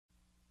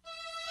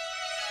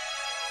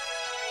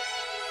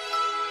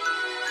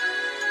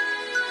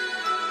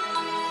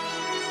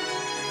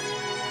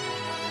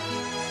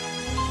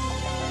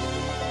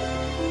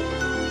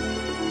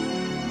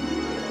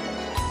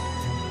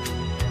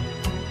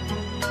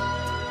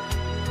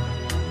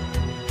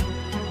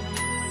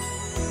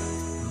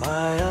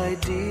My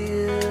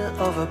idea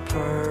of a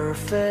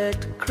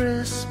perfect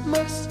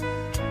Christmas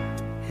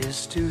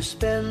is to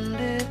spend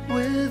it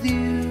with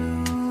you,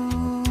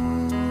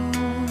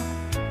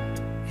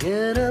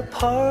 in a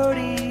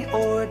party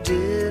or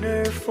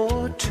dinner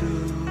for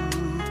two.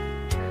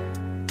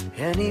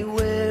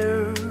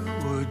 Anywhere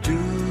would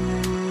do.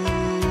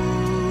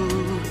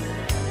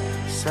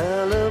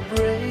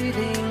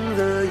 Celebrating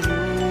the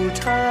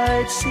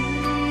Yuletide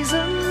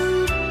season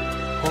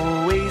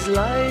always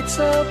lights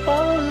up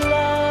our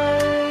lives.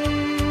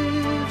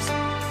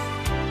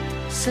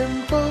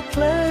 Simple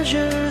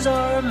pleasures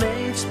are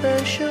made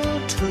special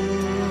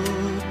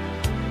too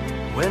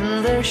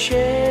when they're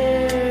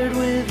shared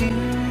with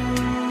you.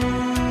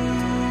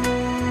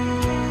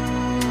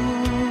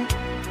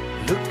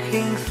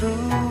 Looking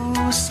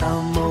through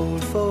some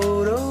old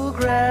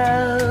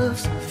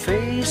photographs,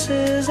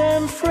 faces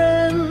and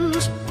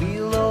friends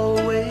we'll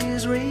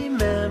always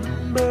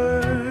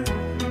remember.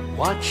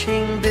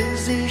 Watching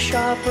busy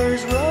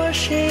shoppers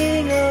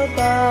rushing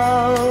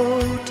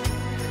about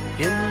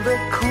in the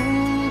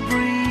cool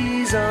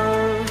breeze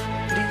of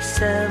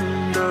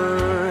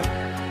December.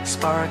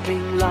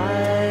 Sparkling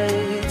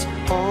lights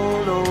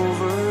all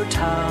over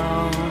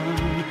town,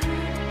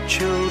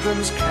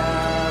 children's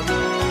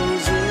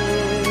carols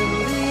in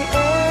the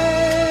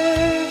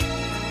air.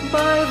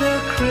 By the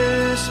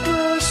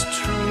Christmas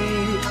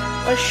tree,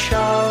 a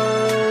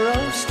shower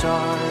of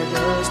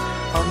stardust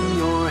on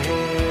your hair.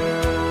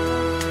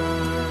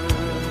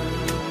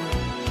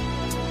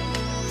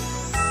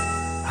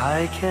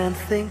 I can't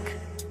think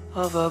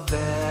of a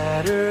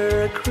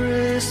better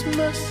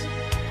Christmas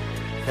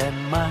than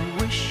my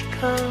wish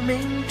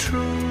coming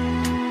true.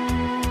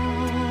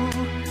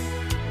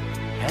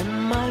 And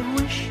my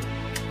wish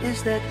is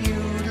that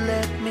you'd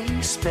let me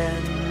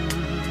spend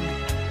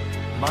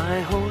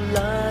my whole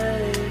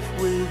life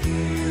with you.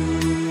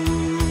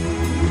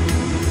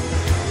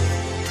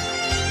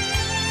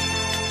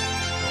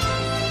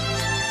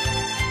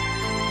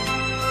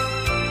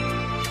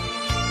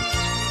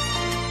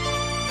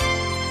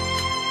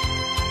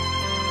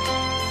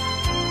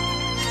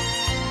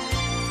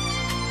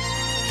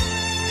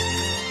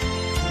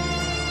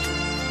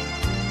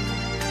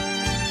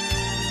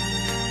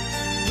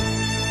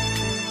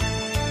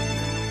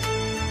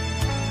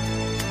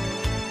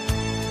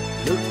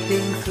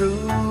 Looking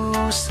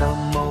through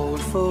some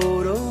old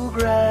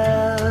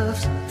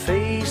photographs,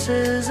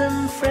 faces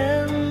and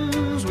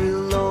friends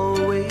we'll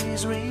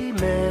always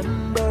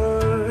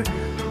remember.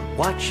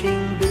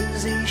 Watching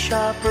busy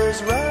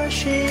shoppers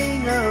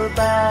rushing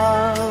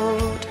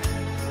about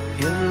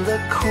in the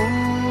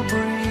cool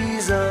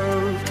breeze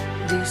of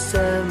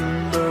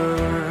December.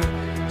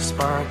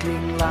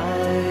 Sparkling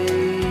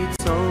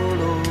lights all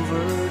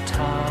over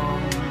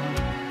town,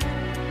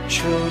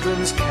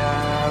 children's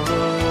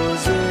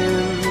carols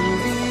in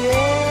the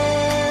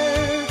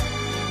air.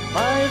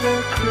 By the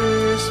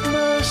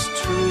Christmas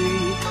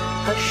tree,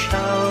 a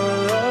shower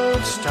of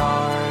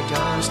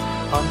stardust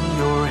on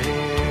your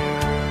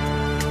hair.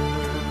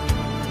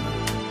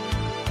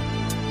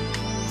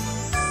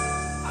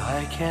 I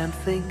can't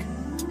think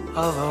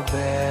of a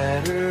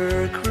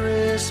better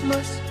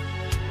Christmas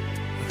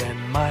than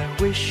my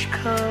wish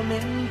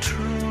coming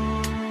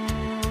true.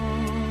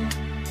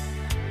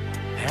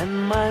 And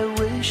my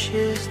wish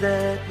is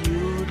that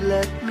you'd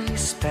let me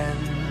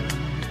spend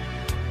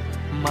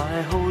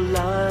my whole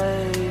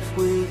life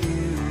with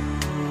you.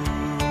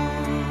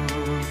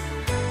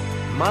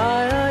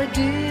 My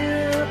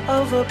idea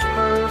of a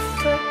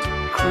perfect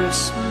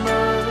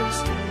Christmas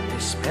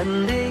is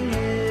spending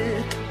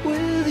it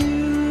with you.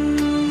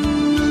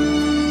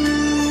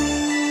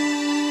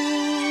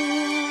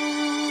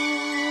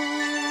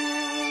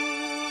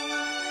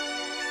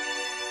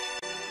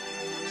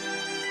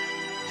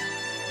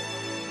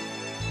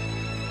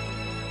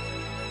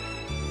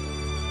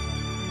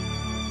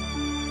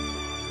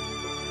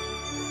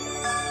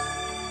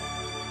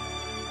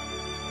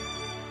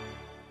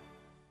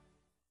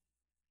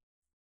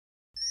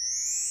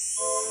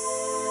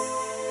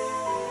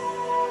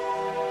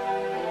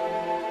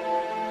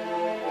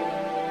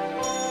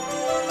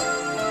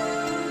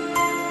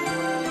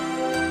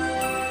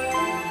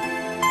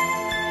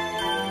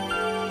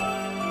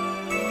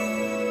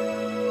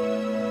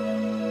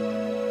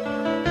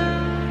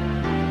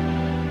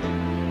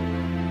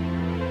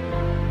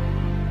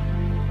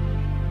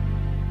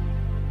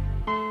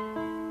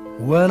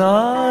 When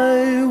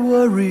I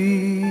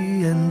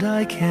worry and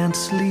I can't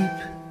sleep,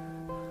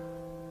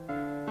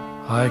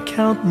 I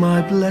count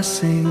my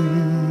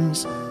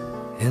blessings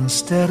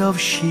instead of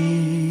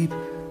sheep,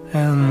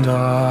 and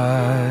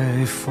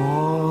I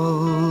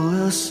fall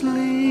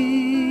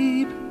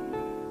asleep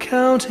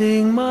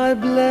counting my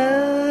blessings.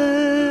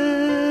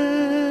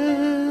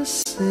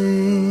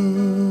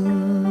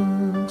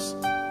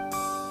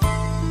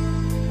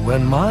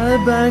 When my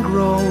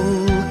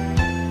bankroll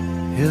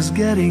is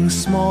getting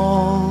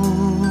small,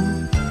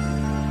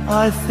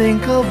 I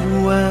think of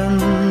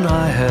when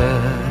I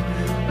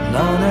had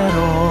none at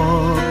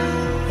all,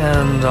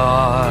 and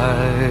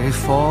I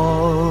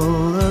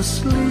fall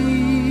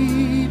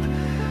asleep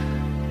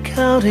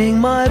counting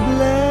my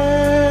blessings.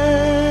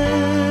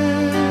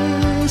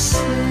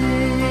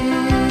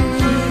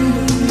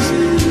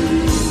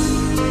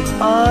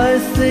 I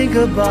think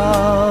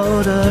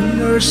about a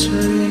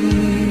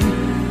nursery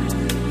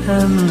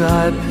and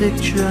I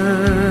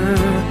picture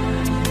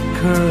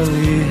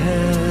curly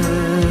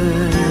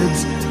heads,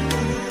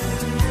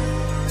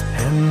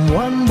 and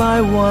one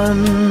by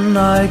one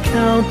I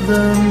count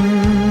them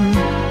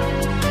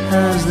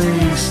as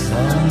they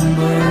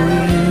slumber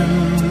in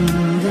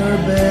their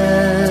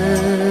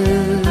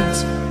beds.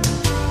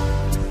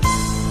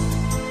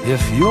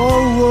 If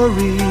you're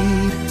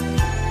worried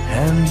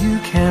and you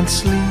can't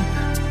sleep,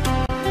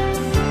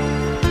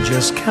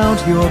 just count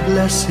your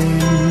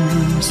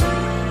blessings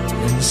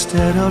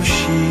instead of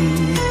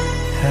sheep,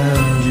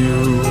 and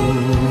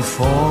you'll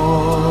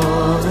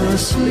fall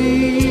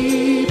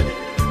asleep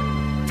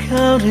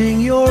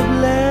counting your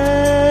blessings.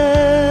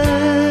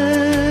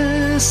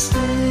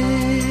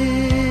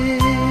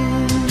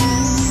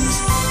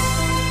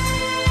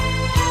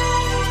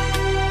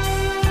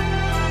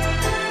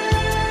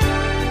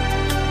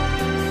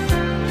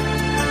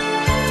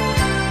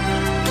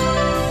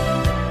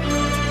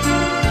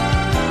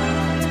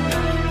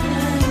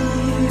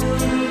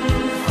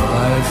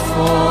 I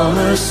fall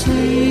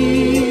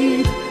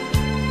asleep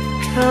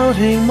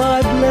counting my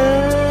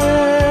blessings.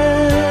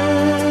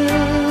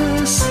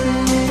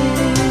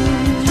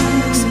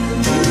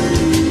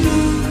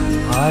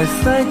 I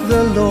thank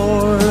the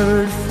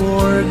Lord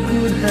for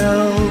good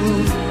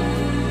health,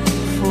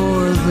 for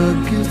the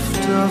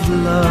gift of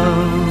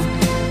love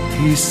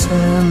He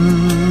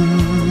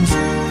sends,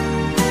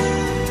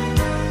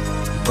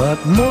 but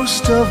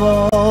most of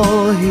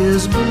all He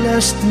has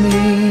blessed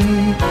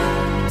me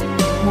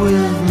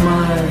with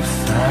my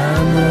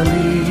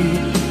family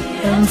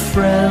and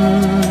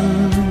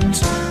friends.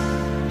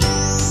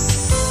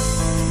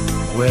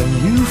 When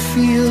you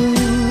feel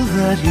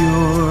that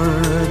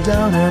you're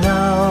down and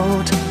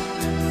out,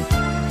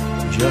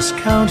 just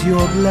count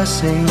your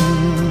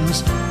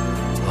blessings.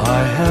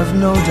 I have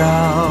no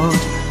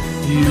doubt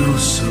you'll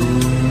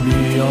soon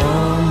be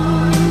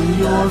on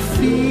your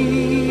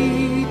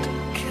feet,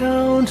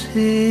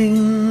 counting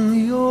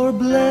your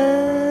blessings.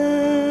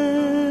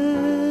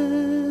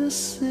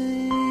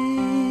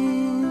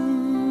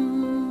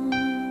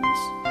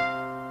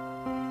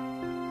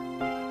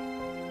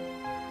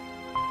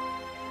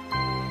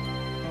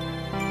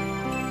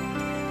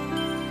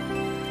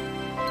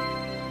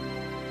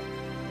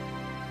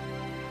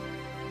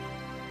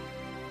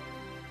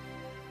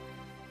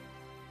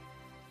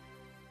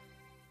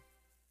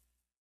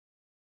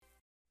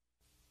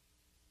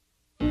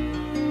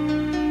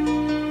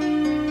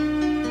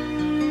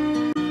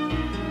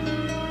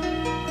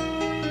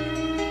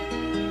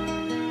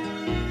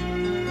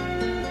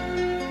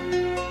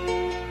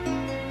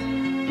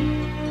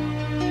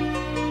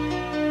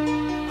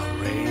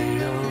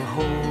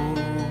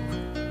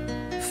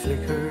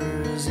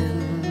 Flickers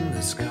in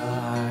the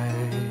sky,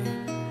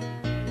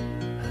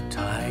 a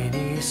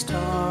tiny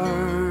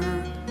star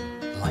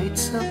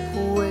lights up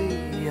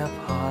way up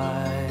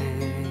high.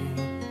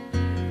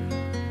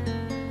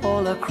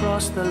 All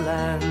across the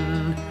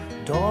land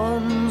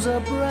dawns a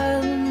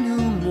brand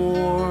new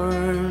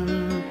morn.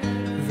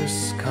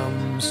 This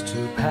comes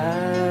to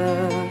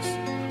pass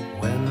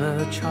when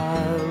a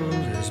child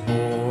is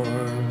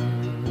born.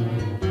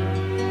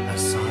 A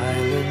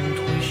silent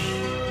wish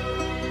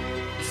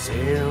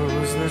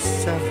sails the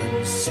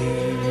seven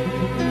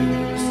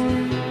seas.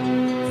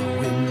 The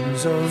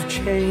winds of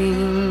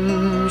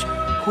change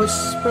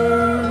whisper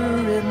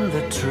in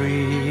the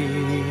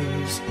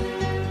trees,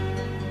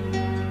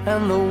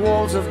 and the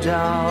walls of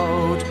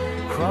doubt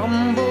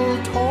crumble,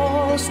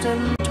 tossed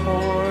and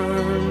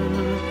torn.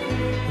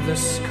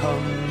 This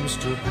comes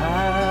to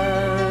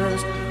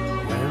pass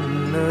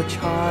when a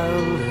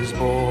child is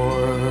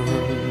born.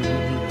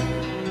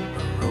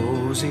 A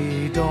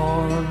rosy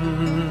dawn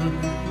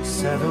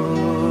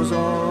settles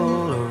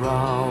all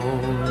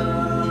around.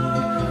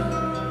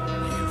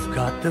 You've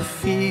got to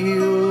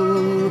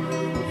feel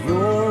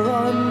you're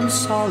on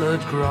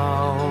solid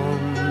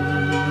ground.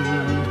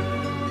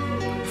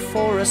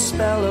 For a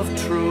spell of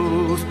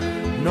truth,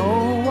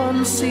 no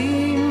one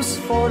seems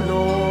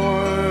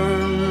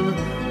forlorn.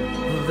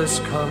 This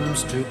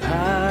comes to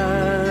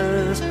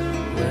pass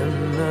when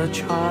a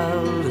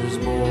child is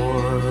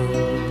born.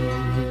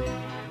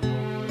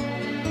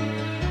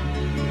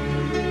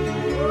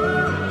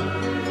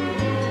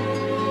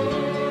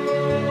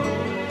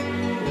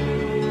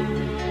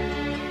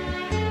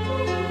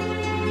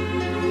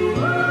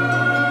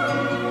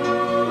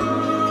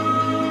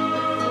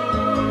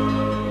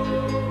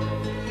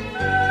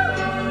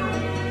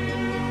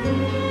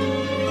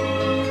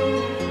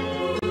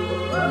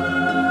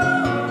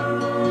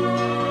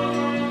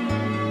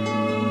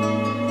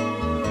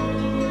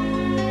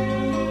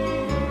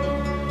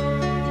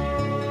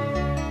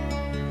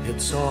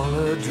 It's all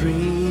a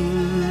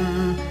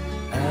dream,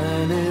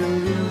 an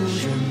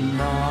illusion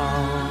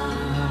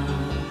now.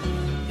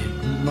 It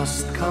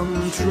must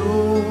come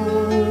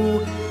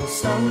true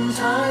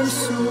sometime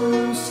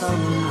soon,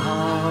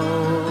 somehow.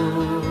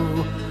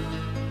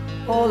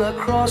 all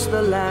across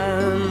the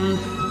land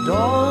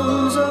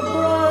dawns a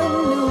brand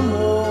new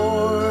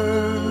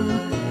morn.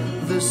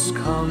 This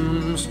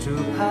comes to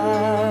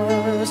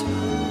pass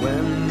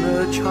when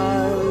the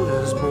child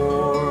is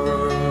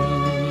born.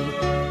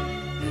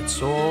 It's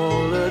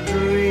all a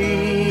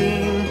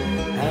dream,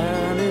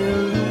 an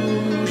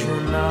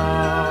illusion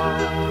now.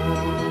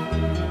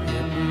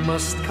 It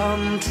must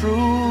come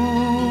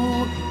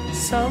true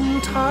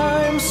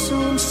sometime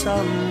soon,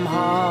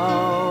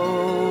 somehow.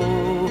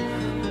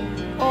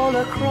 All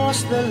across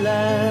the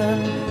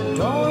land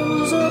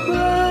dawns a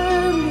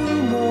brand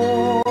new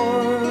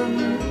morn.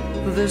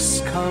 This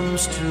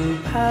comes to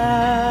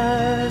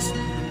pass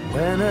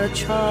when a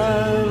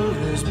child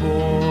is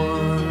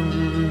born.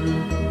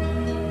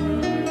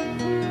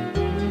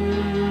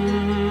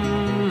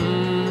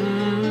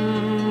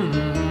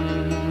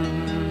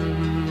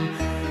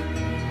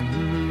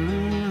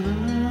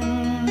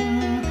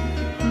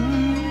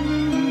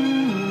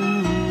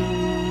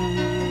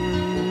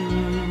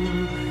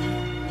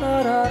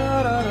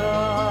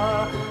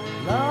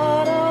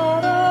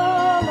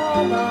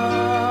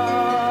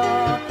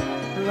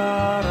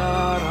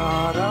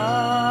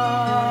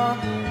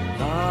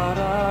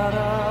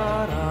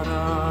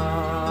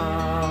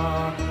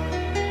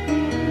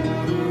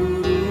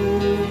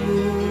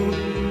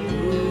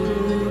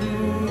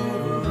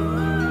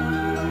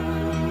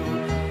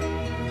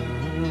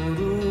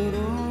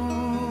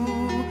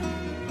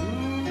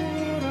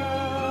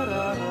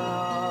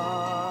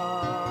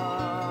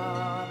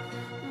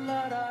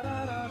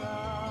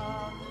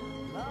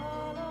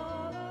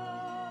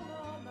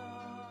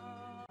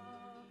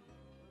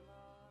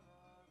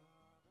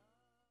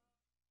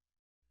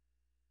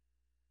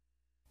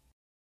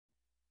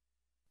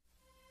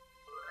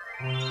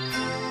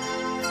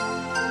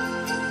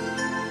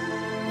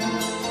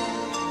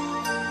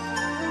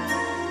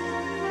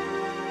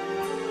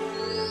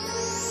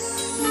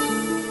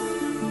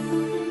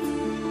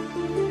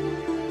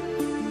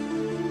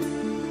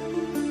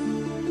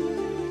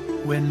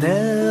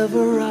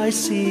 Whenever I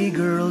see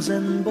girls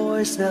and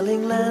boys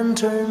selling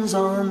lanterns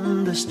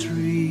on the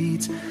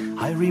streets,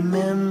 I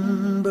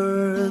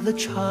remember the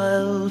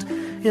child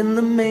in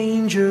the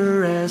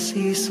manger as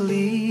he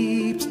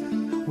sleeps.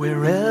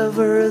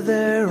 Wherever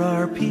there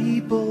are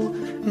people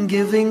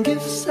giving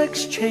gifts,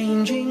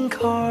 exchanging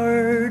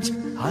cards,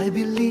 I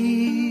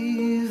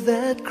believe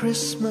that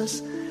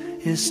Christmas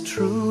is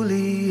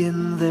truly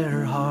in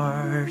their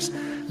hearts.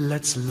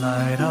 Let's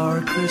light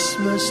our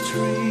Christmas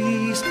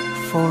trees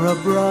for a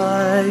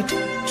bright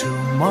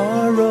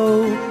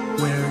tomorrow,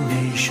 where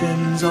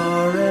nations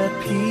are at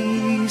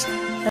peace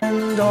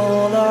and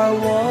all are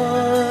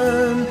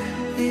one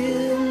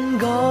in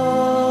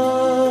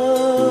God.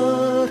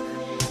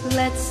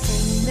 Let's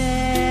sing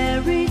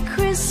Merry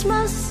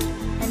Christmas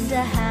and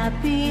a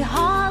happy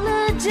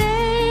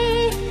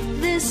holiday.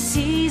 This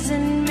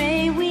season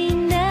may we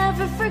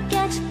never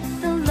forget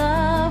the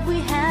love we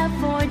have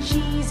for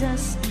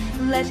Jesus.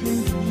 Let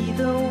him be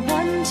the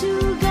one to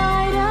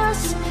guide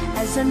us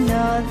as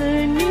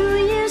another new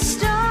year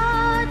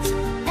starts.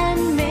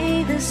 And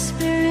may the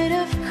spirit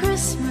of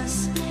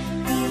Christmas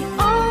be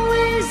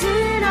always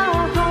in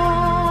our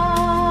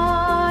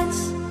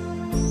hearts.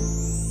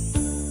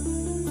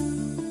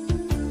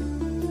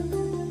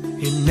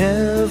 In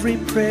every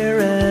prayer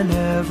and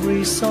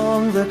every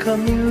song, the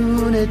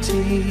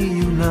community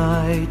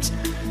unites,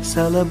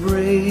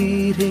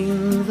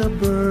 celebrating the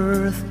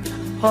birth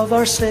of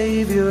our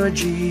Savior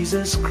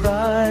Jesus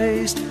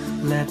Christ.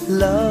 Let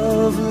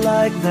love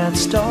like that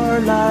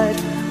starlight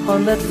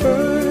on that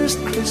first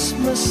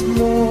Christmas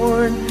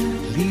morn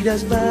lead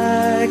us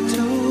back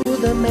to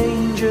the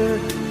manger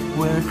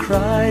where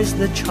Christ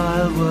the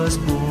child was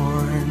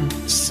born.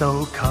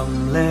 So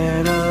come,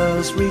 let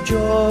us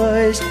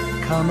rejoice,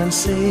 come and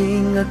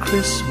sing a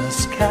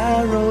Christmas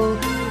carol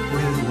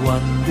with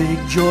one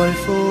big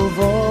joyful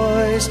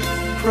voice,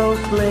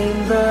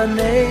 proclaim the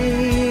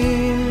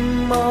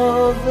name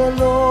of the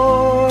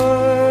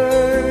Lord.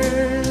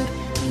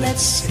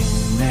 Let's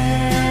sing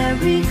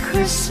Merry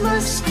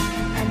Christmas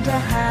and a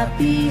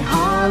happy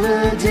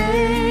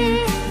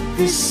holiday.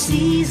 This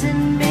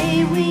season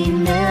may we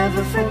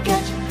never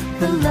forget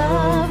the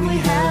love we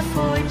have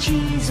for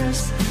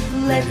Jesus.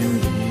 Let him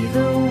be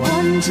the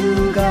one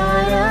to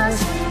guide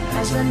us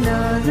as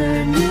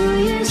another new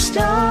year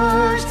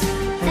starts.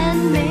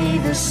 And may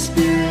the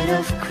spirit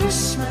of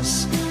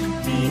Christmas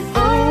be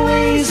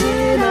always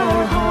in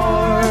our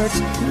hearts.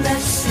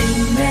 Let's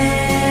sing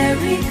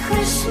Merry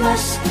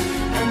Christmas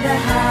and a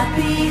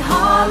happy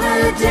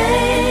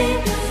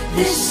holiday.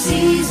 This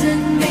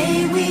season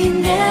may we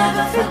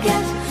never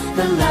forget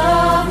the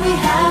love we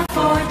have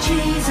for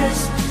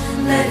Jesus.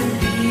 Let him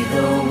be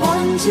the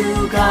one to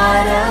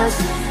guide us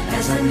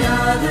as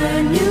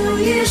another new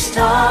year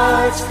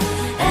starts.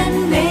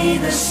 And may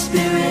the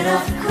spirit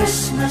of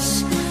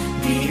Christmas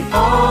be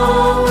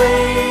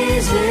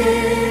always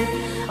in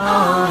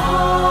our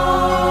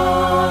hearts.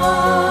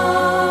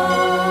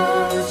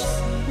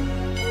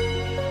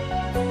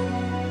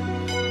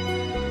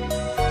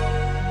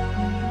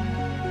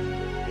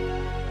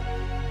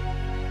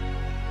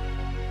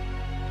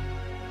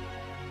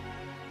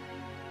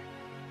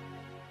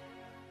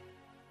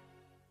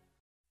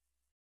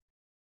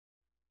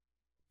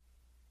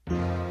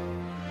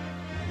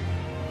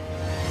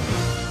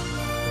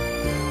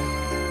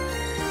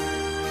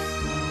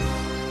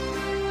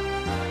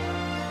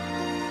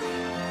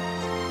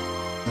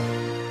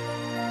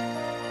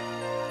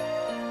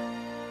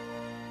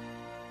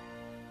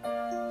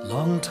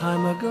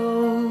 time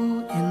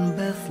ago in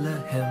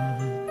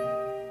Bethlehem,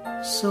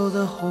 so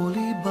the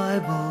Holy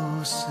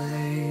Bible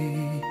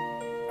say,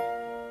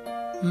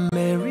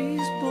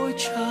 Mary's boy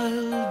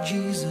child,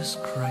 Jesus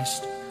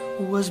Christ,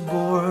 was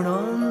born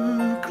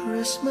on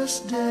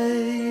Christmas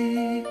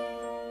Day.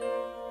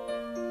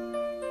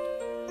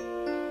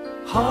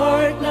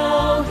 Hark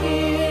now,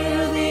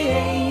 hear the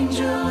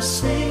angels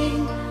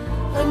sing,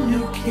 a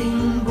new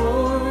King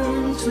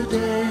born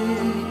today,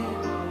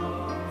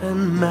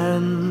 and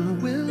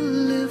man will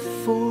live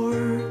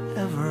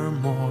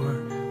forevermore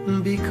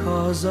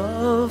because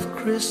of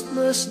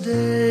Christmas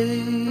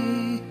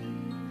Day.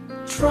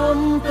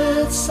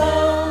 Trumpets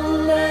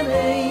sound and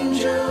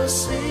angels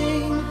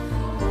sing,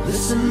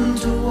 listen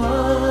to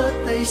what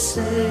they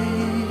say,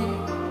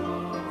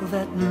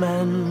 that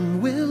man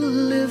will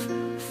live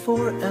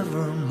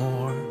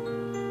forevermore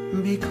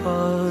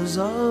because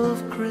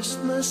of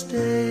Christmas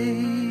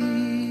Day.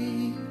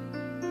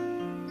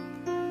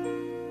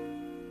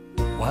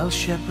 While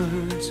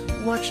shepherds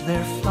watch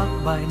their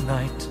flock by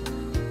night,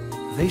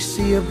 they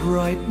see a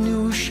bright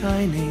new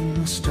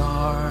shining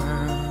star.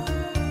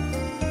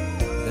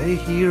 They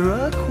hear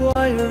a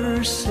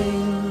choir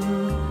sing,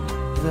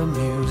 the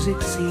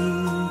music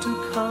seemed to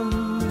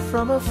come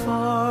from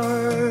afar.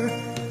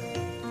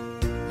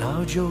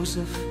 Now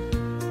Joseph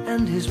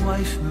and his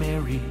wife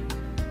Mary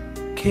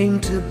came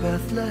to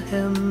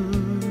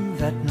Bethlehem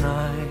that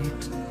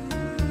night.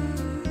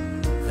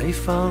 They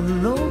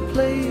found no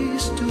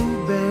place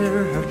to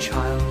bear her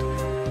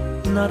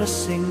child, not a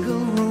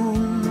single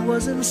room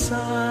was in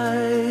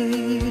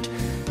sight.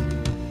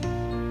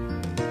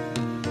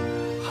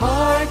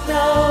 Hark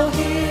now,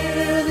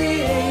 hear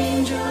the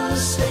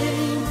angels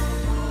sing,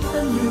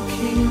 a new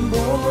King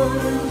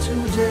born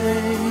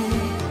today,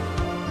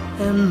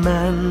 and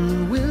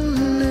man will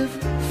live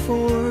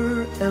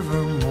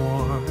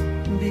forevermore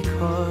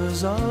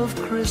because of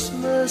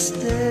Christmas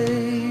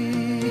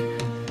Day.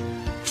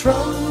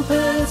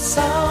 Trumpets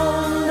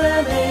sound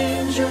and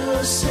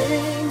angels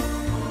sing,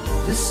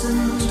 listen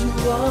to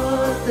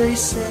what they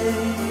say,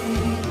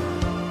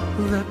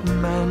 that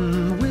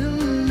man will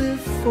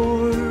live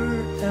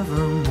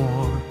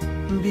forevermore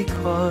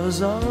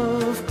because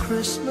of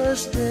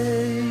Christmas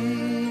Day.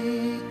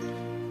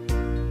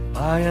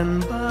 By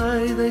and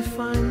by they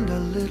find a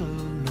little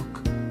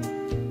nook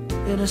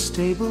in a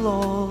stable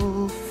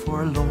all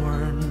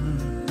forlorn,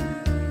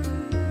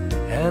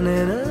 and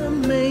in a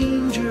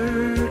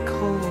manger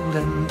cold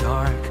and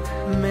dark,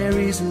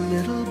 Mary's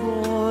little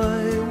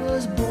boy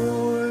was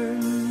born.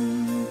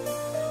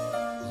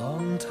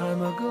 Long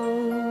time ago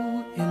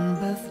in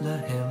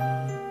Bethlehem,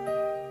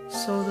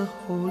 so the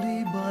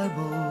Holy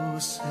Bible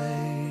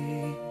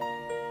say,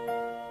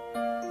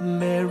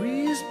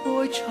 Mary's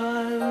boy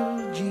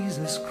child,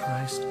 Jesus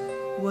Christ,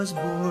 was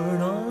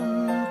born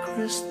on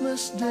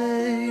Christmas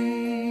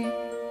Day.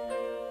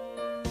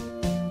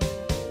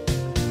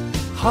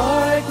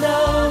 Hark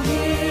now,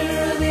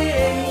 hear the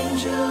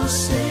angels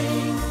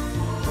sing,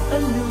 a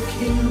new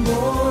King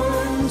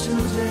born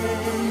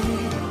today,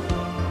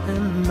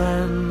 and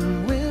man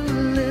will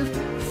live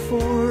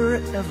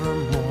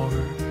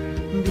forevermore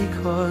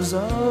because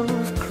of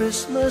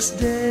Christmas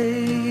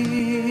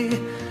Day.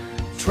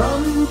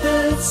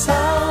 Trumpets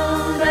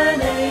sound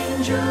and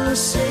angels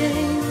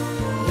sing,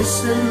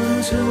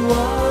 listen to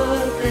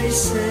what they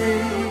say,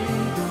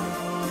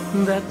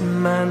 that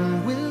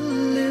man will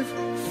live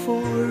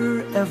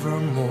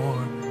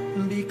forevermore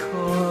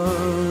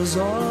because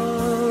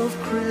of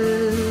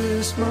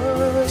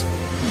Christmas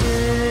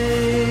Day.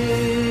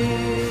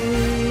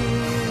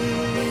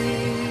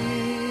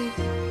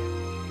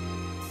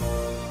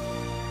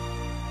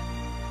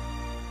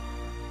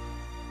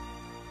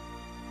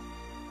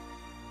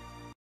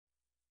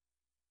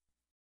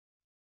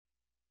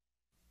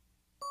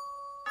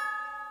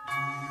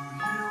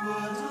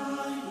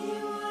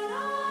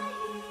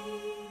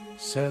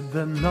 Said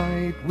the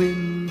night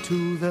wind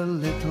to the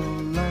little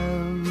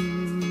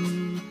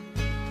lamb,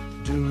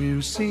 do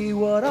you see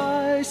what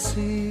I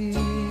see?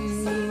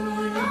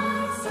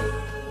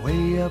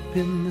 Way up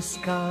in the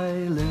sky,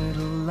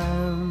 little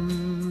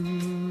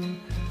lamb,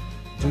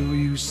 do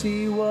you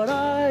see what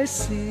I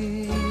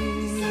see?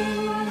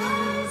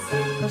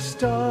 A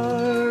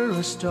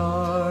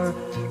star,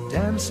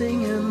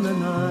 dancing in the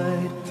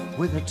night,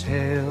 with a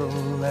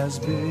tail as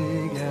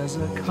big as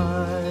a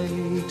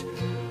kite,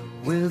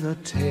 with a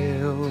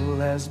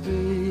tail as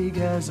big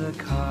as a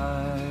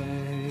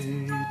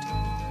kite.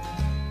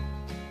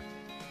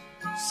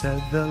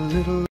 Said the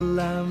little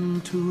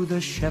lamb to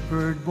the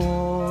shepherd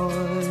boy,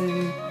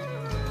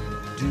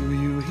 do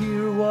you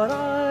hear what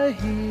I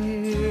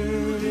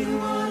hear?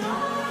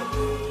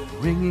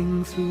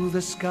 Ringing through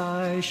the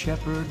sky,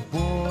 shepherd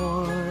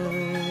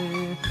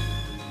boy,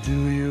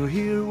 do you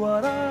hear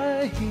what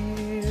I hear?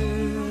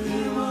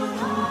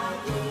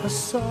 A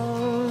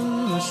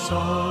song,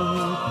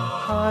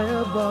 high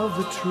above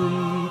the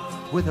tree,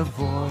 with a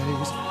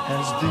voice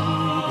as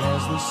big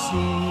as the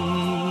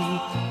sea,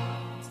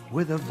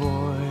 with a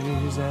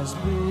voice as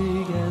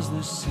big as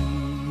the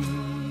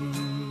sea.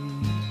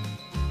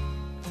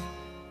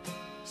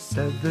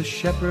 Said the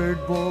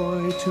shepherd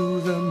boy to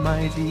the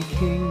mighty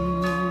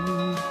king,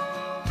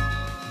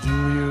 do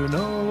you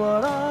know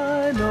what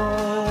I know?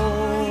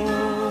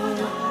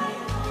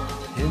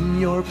 In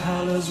your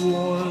palace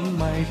warm,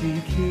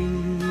 mighty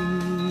king,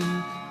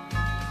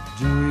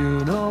 do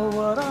you know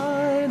what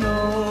I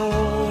know?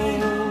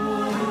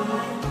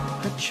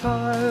 A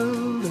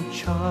child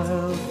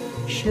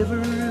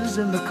shivers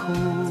in the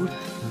cold.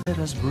 Let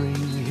us bring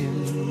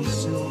him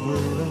silver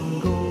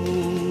and gold.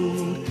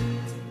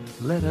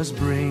 Let us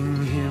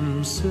bring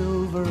him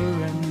silver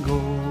and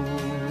gold.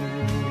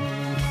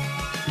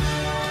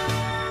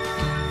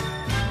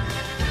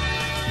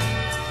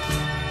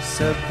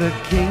 Said the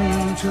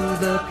king to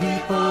the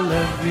people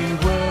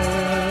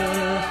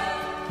everywhere,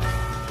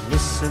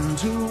 listen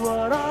to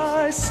what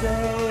I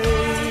say.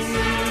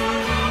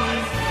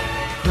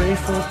 Pray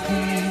for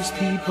peace,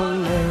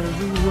 people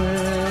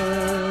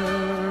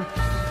everywhere.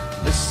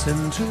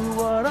 Listen to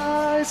what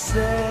I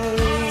say.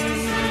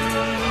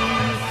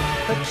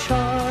 A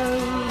child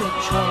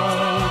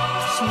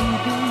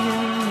sleeping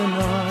in the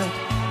night,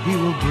 he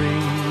will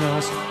bring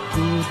us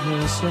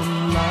goodness and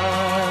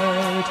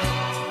light.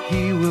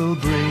 He will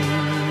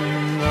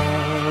bring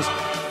us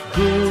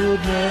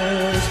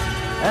goodness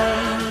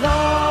and light.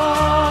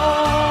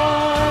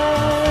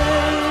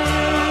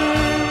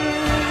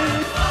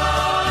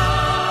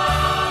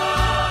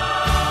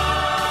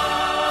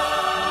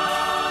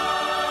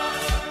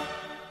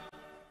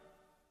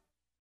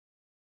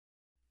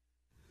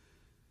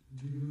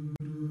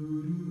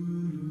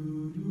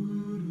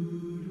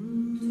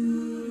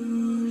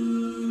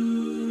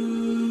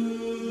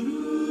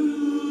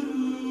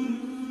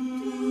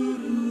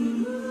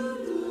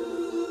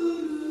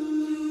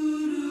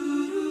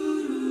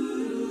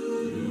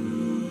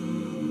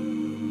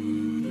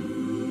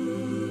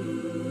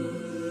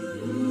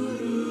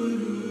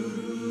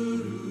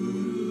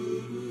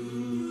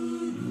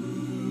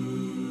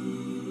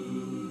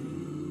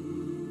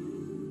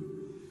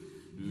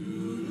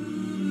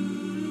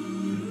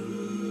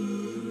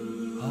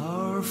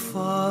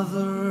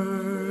 Father,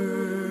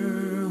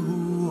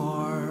 who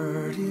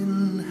art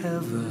in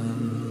heaven,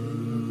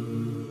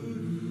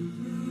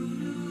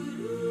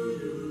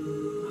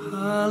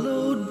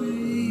 hallowed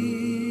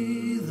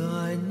be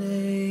thy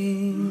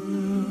name.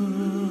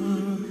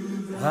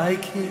 Thy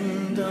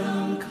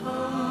kingdom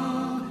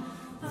come,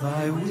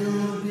 thy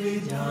will be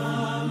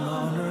done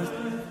on earth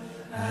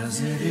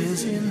as it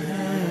is in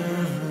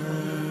heaven.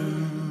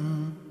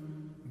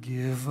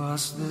 Give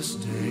us this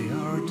day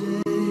our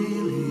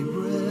daily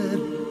bread,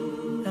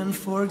 and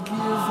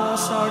forgive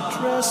us our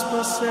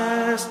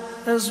trespasses,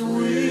 as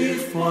we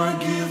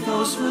forgive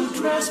those who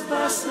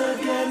trespass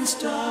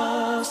against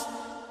us.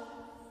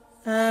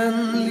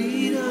 And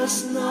lead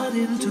us not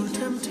into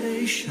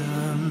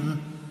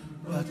temptation,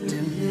 but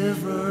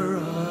deliver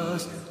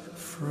us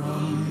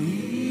from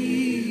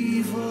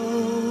evil.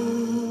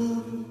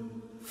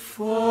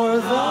 For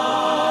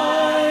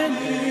thine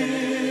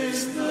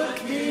is the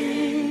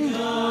kingdom,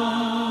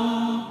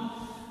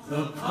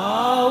 the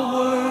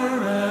power,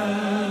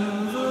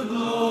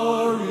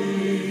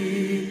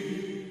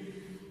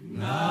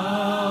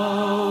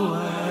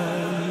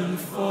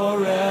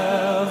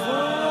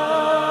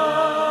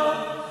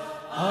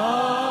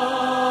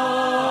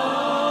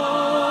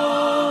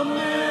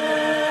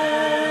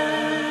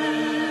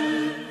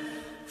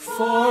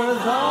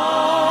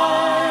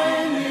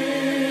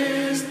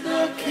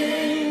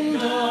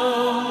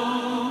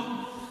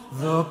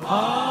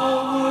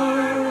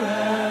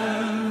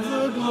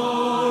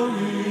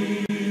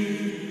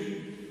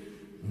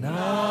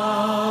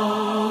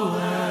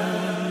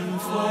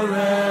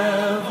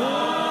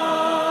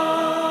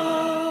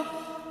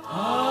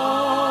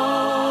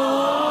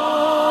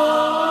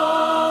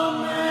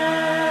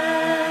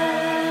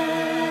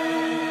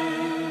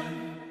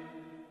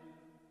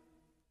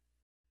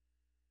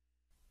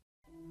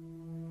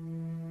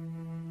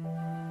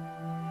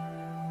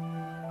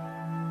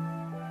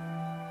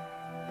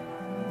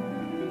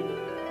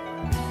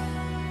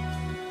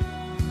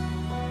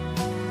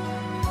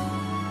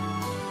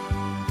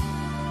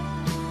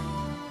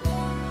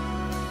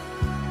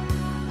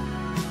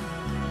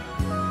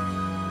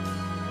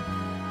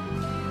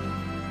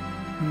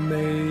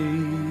 may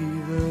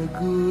the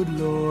good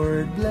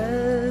Lord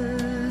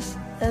bless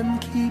and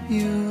keep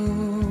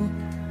you,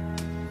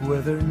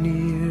 whether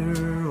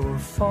near or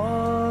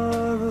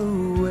far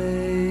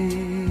away.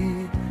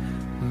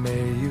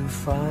 May you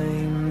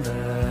find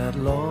that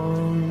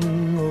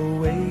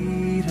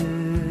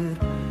long-awaited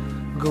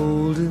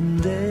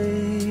golden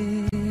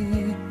day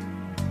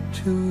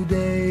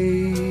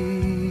today.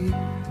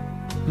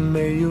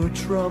 May your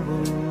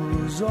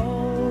troubles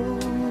all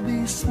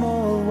be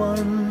small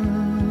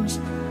ones,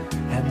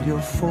 and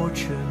your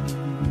fortune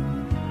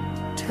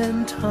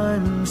 10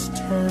 times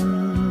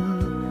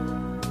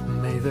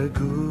 10. May the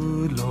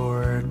good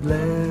Lord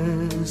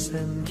bless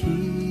and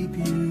keep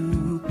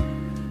you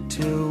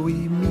till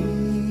we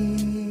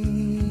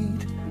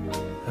meet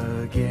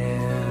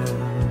again.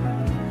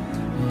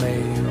 May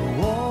you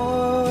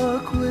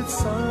walk with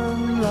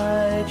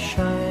sunlight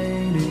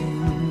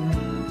shining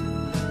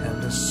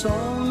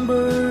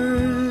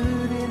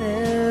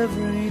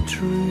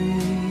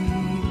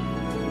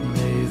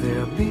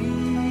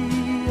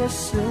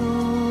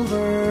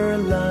silver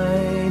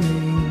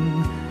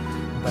lining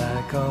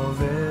back of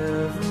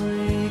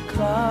every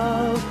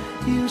cloud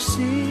you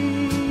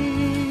see.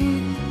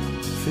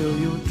 Fill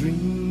your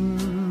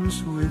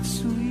dreams with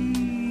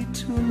sweet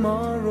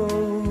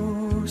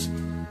tomorrows.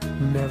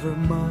 Never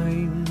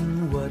mind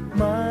what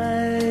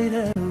might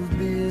have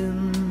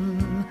been.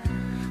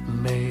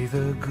 May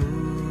the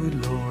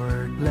good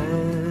Lord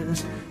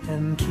bless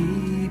and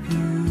keep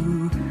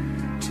you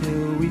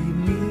till we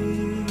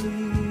meet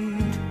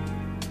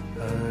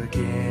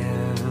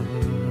again.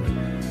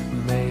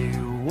 May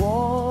you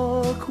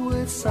walk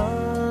with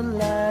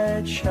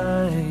sunlight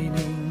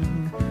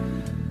shining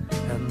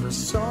and the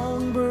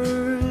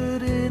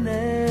songbird in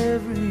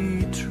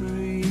every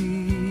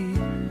tree.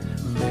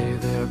 May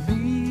there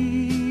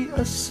be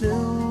a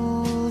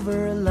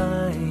silver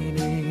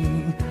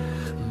lining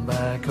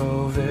back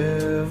of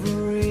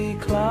every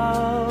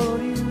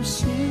cloud you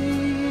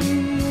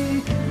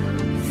see.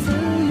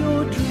 Fill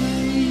your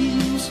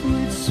dreams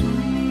with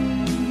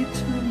sweet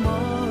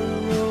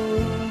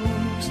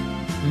tomorrows.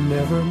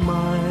 Never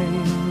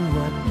mind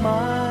what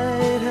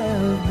might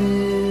have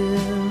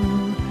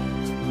been.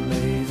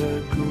 May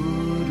the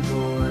good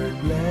Lord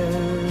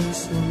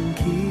bless and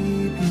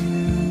keep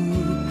you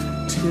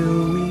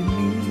till we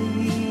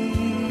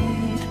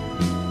meet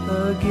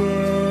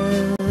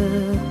again.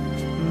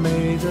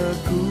 May the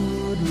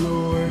good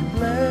Lord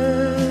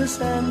bless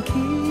and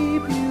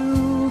keep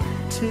you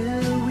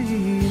till we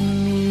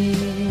meet,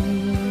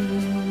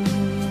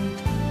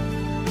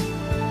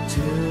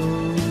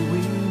 till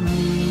we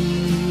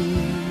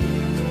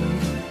meet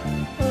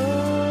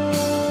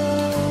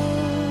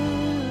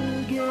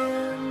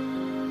again.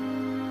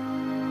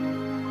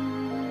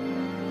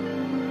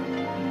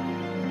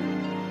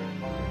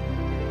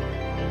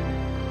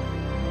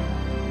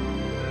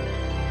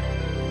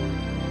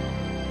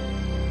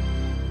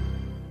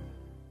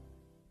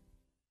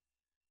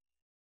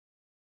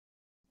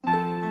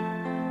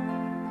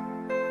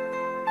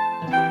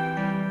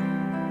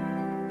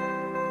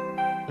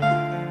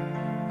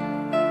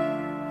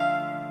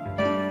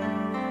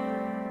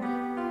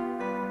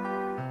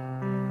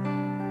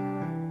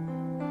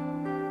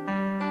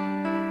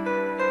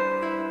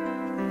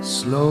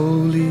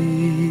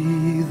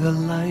 Slowly the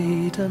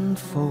light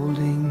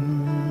unfolding,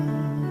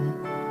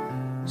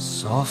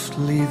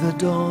 softly the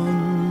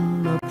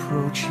dawn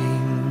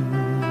approaching.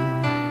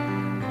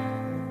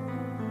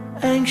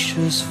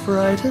 Anxious,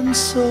 frightened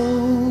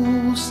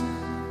souls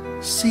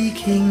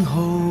seeking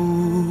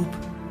hope,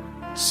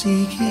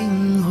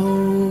 seeking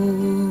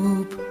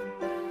hope.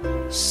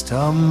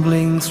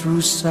 Stumbling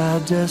through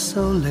sad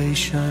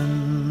desolation,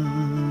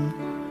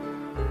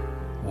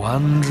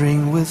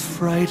 wandering with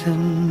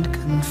frightened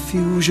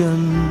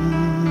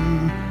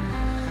confusion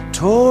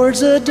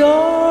towards a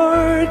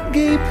dark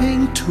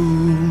gaping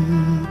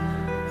tomb,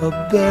 a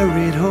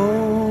buried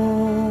hope.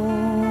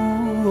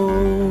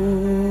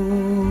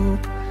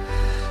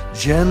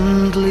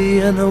 Gently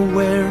an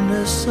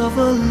awareness of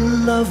a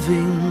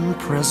loving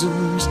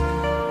presence,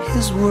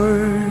 His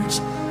words,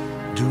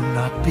 do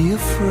not be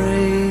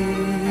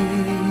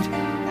afraid.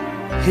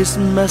 His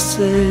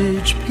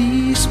message,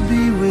 peace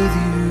be with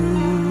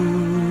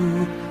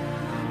you.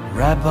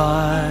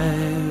 Rabbi,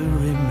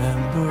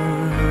 remember,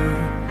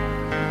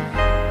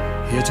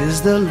 it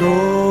is the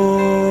Lord.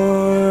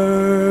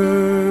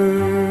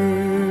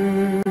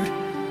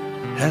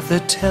 At the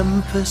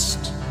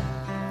tempest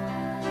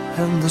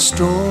and the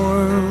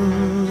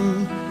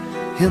storm,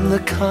 in the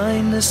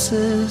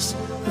kindnesses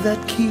that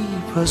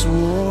keep us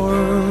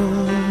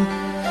warm,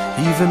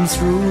 even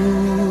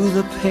through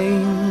the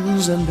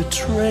pains and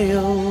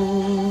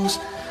betrayals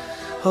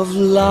of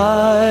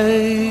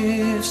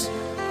life's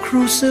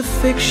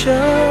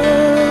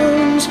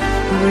crucifixions.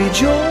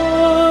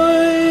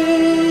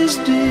 Rejoice,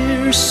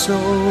 dear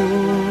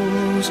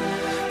souls,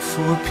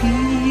 for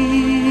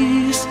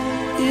peace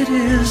it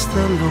is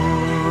the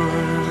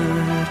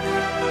Lord.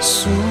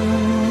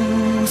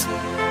 Soothe,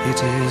 it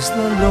is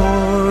the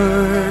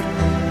Lord,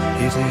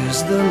 it is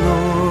the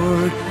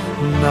Lord,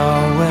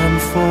 now and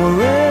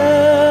forever.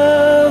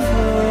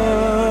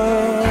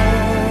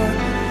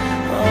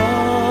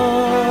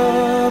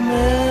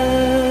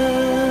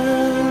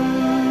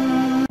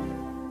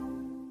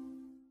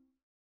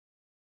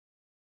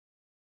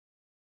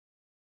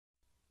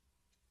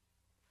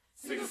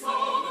 Sing a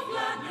song of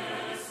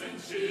gladness and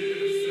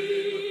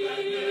cheer,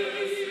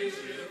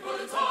 for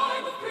the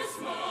time of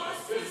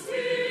Christmas is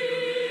here.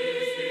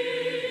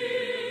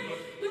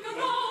 Look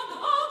around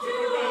all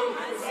you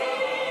and see,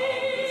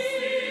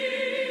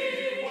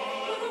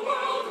 what a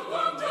world of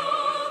wonder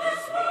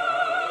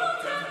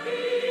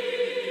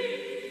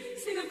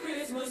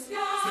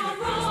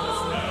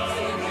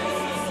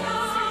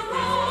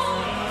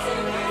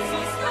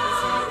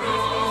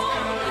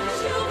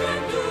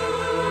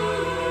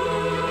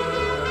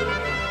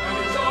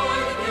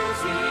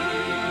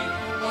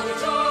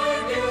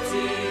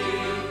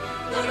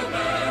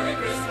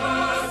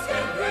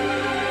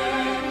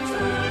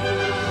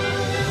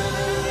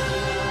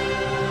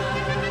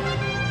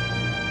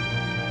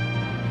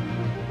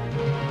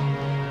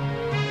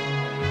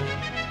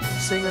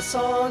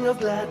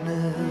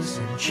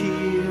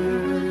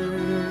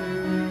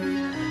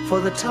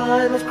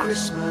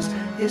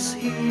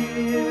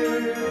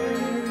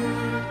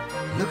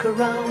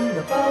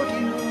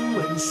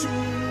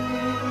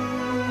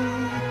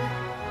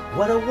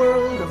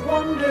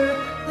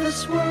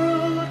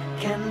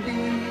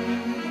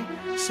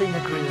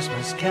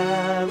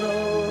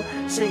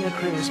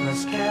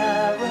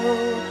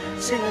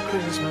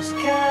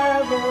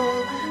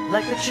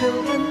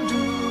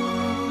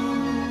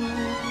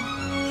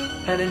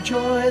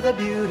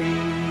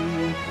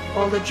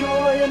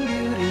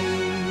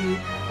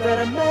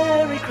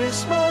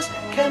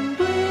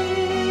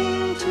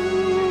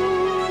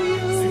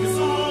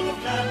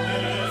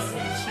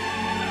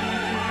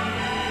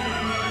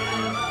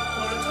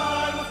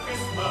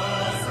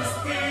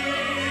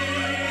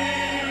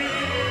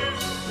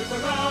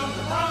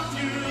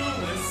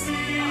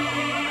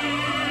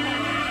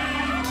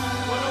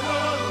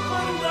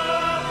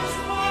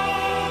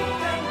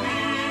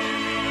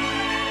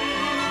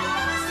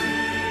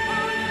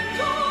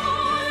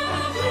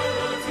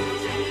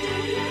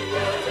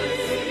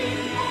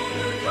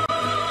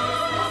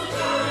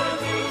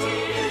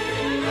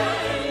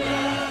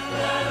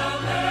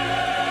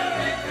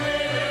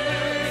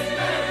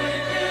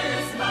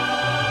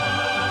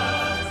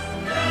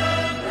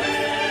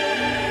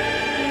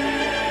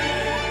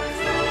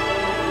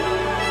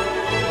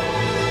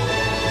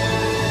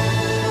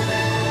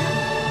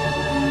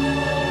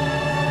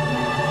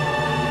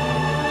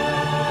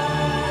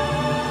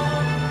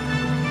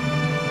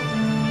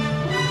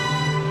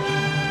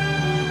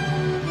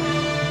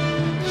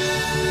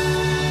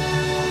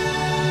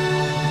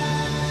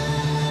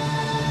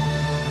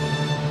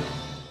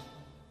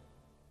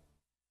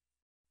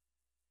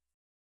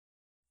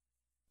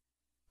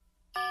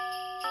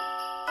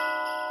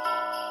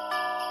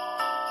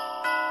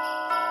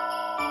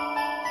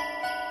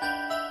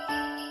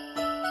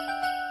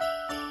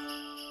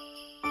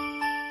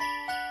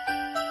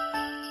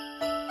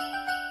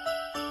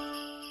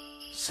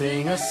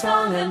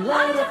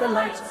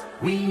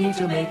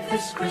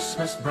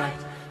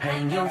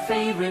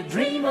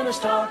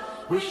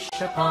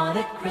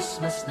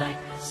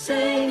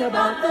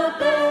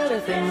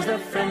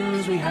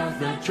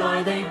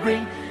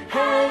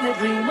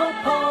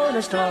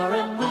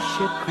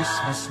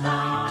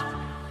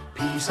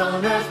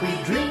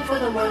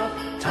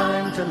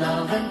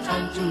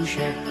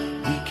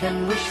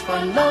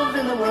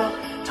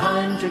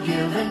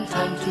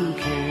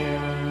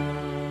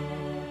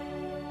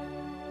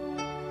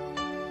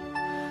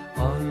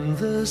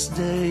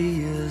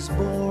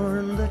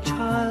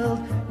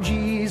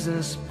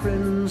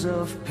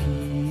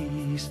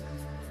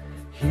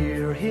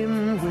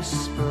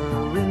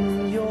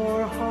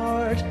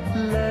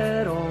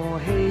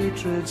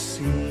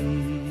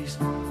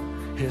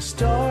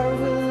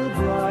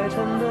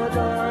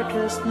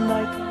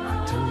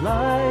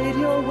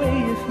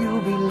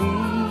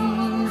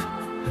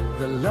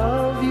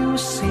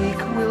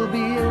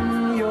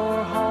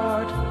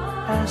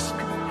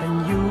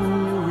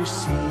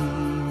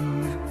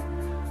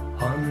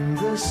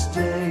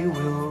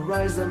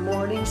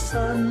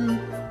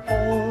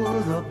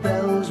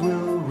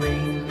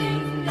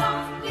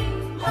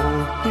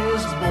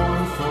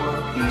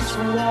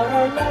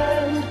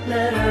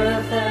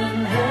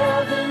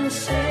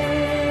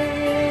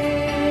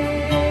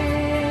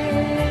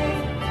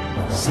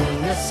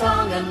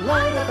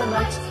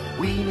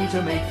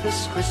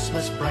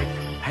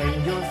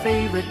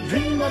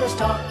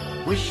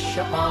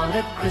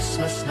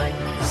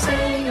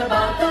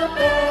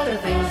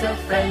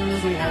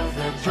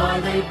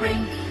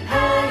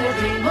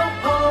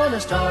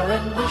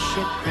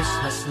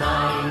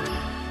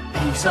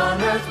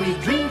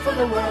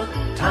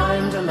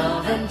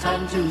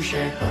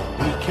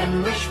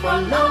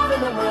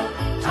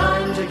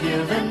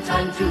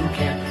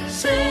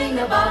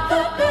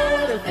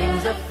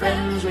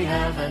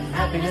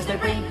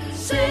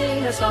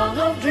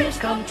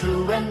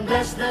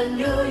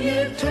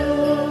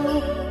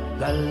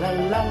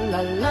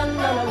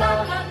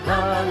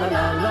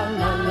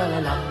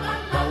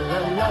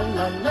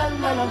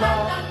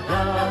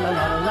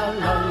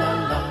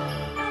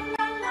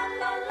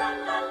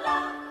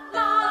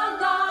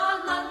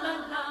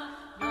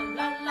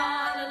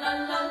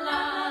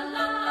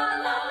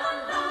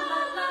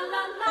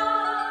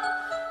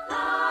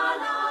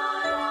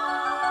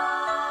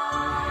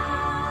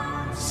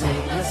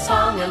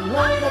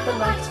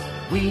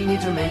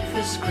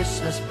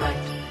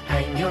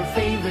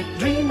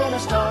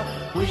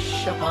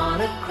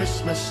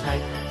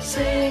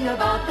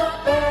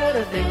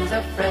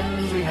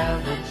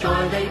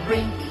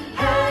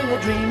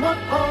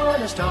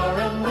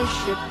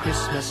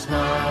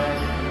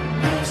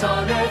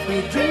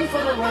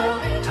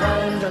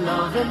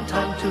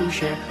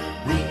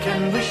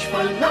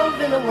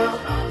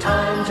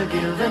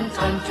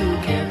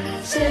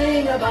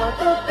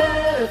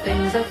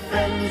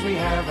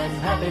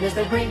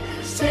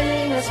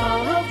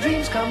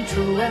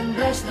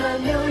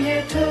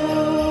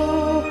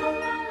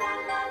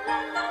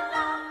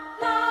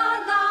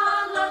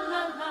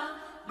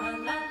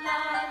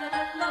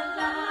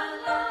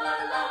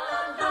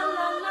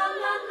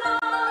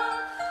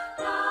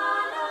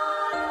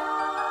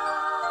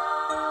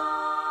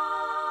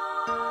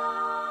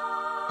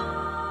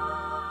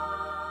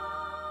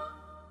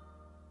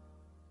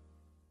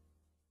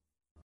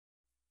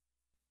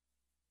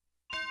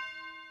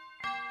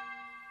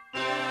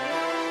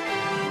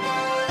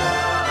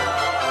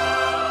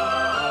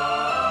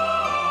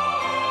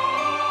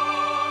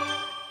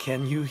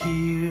Can you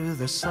hear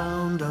the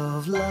sound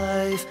of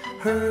life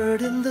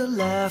heard in the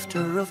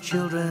laughter of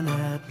children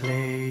at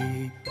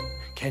play?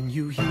 Can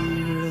you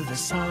hear the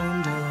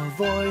sound of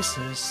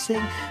voices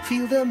sing,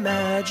 feel the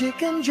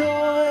magic and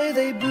joy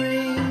they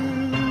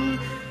bring?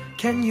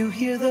 Can you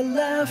hear the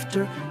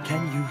laughter?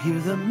 Can you hear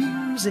the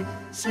music?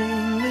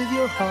 Sing with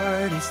your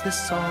heart, it's the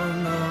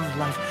song of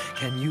life.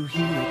 Can you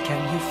hear it?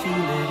 Can you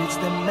feel it? It's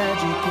the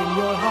magic in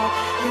your heart.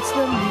 It's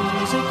the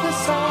music, the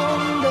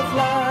sound of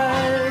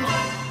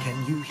life. Can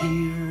you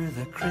hear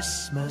the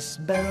Christmas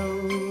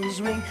bells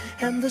ring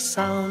and the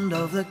sound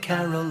of the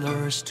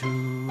carolers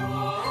too?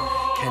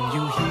 Can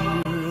you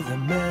hear the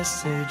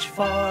message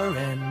far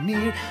and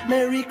near?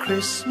 Merry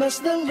Christmas,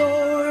 the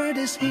Lord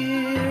is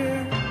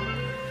here.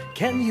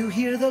 Can you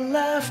hear the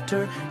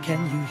laughter? Can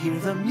you hear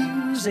the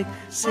music?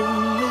 Sing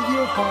with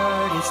your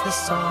heart, it's the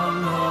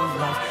song of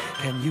life.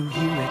 Can you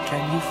hear it?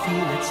 Can you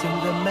feel it? Sing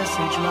the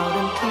message loud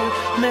and clear.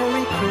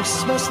 Merry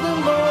Christmas, the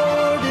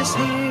Lord is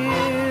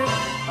here.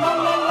 La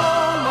la la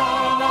la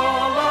la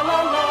la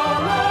la la la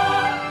la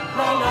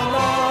la la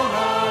la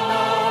la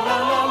la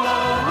la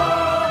la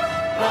la.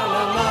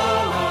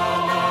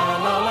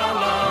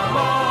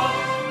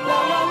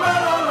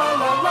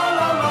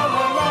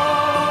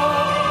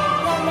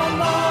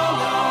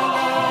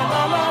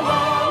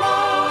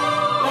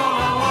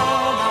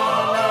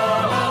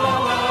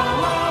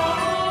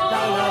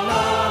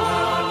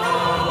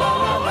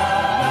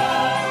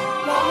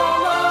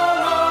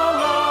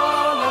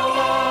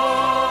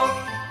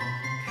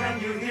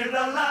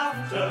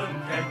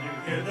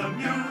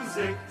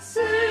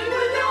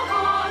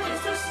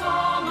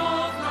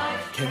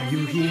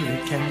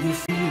 Can you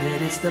feel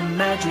it? It's the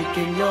magic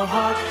in your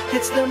heart.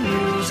 It's the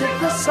music,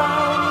 the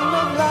song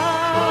of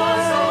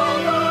life.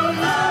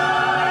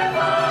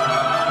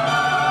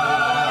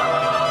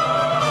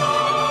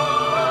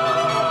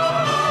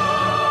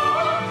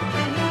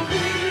 Can you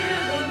hear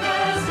the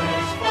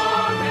message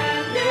far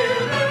and near?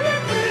 Merry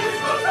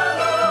Christmas, the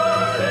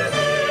Lord is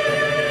here.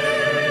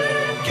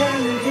 Can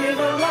you hear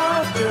the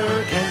laughter?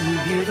 Can you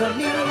hear the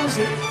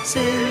music?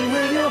 Sing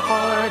with your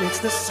heart. It's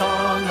the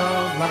song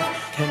of life.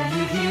 Can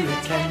you hear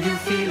it? Can you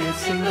feel it?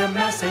 Sing the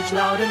message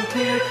loud and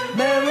clear.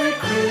 Merry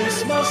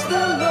Christmas,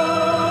 the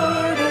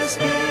Lord is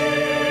here.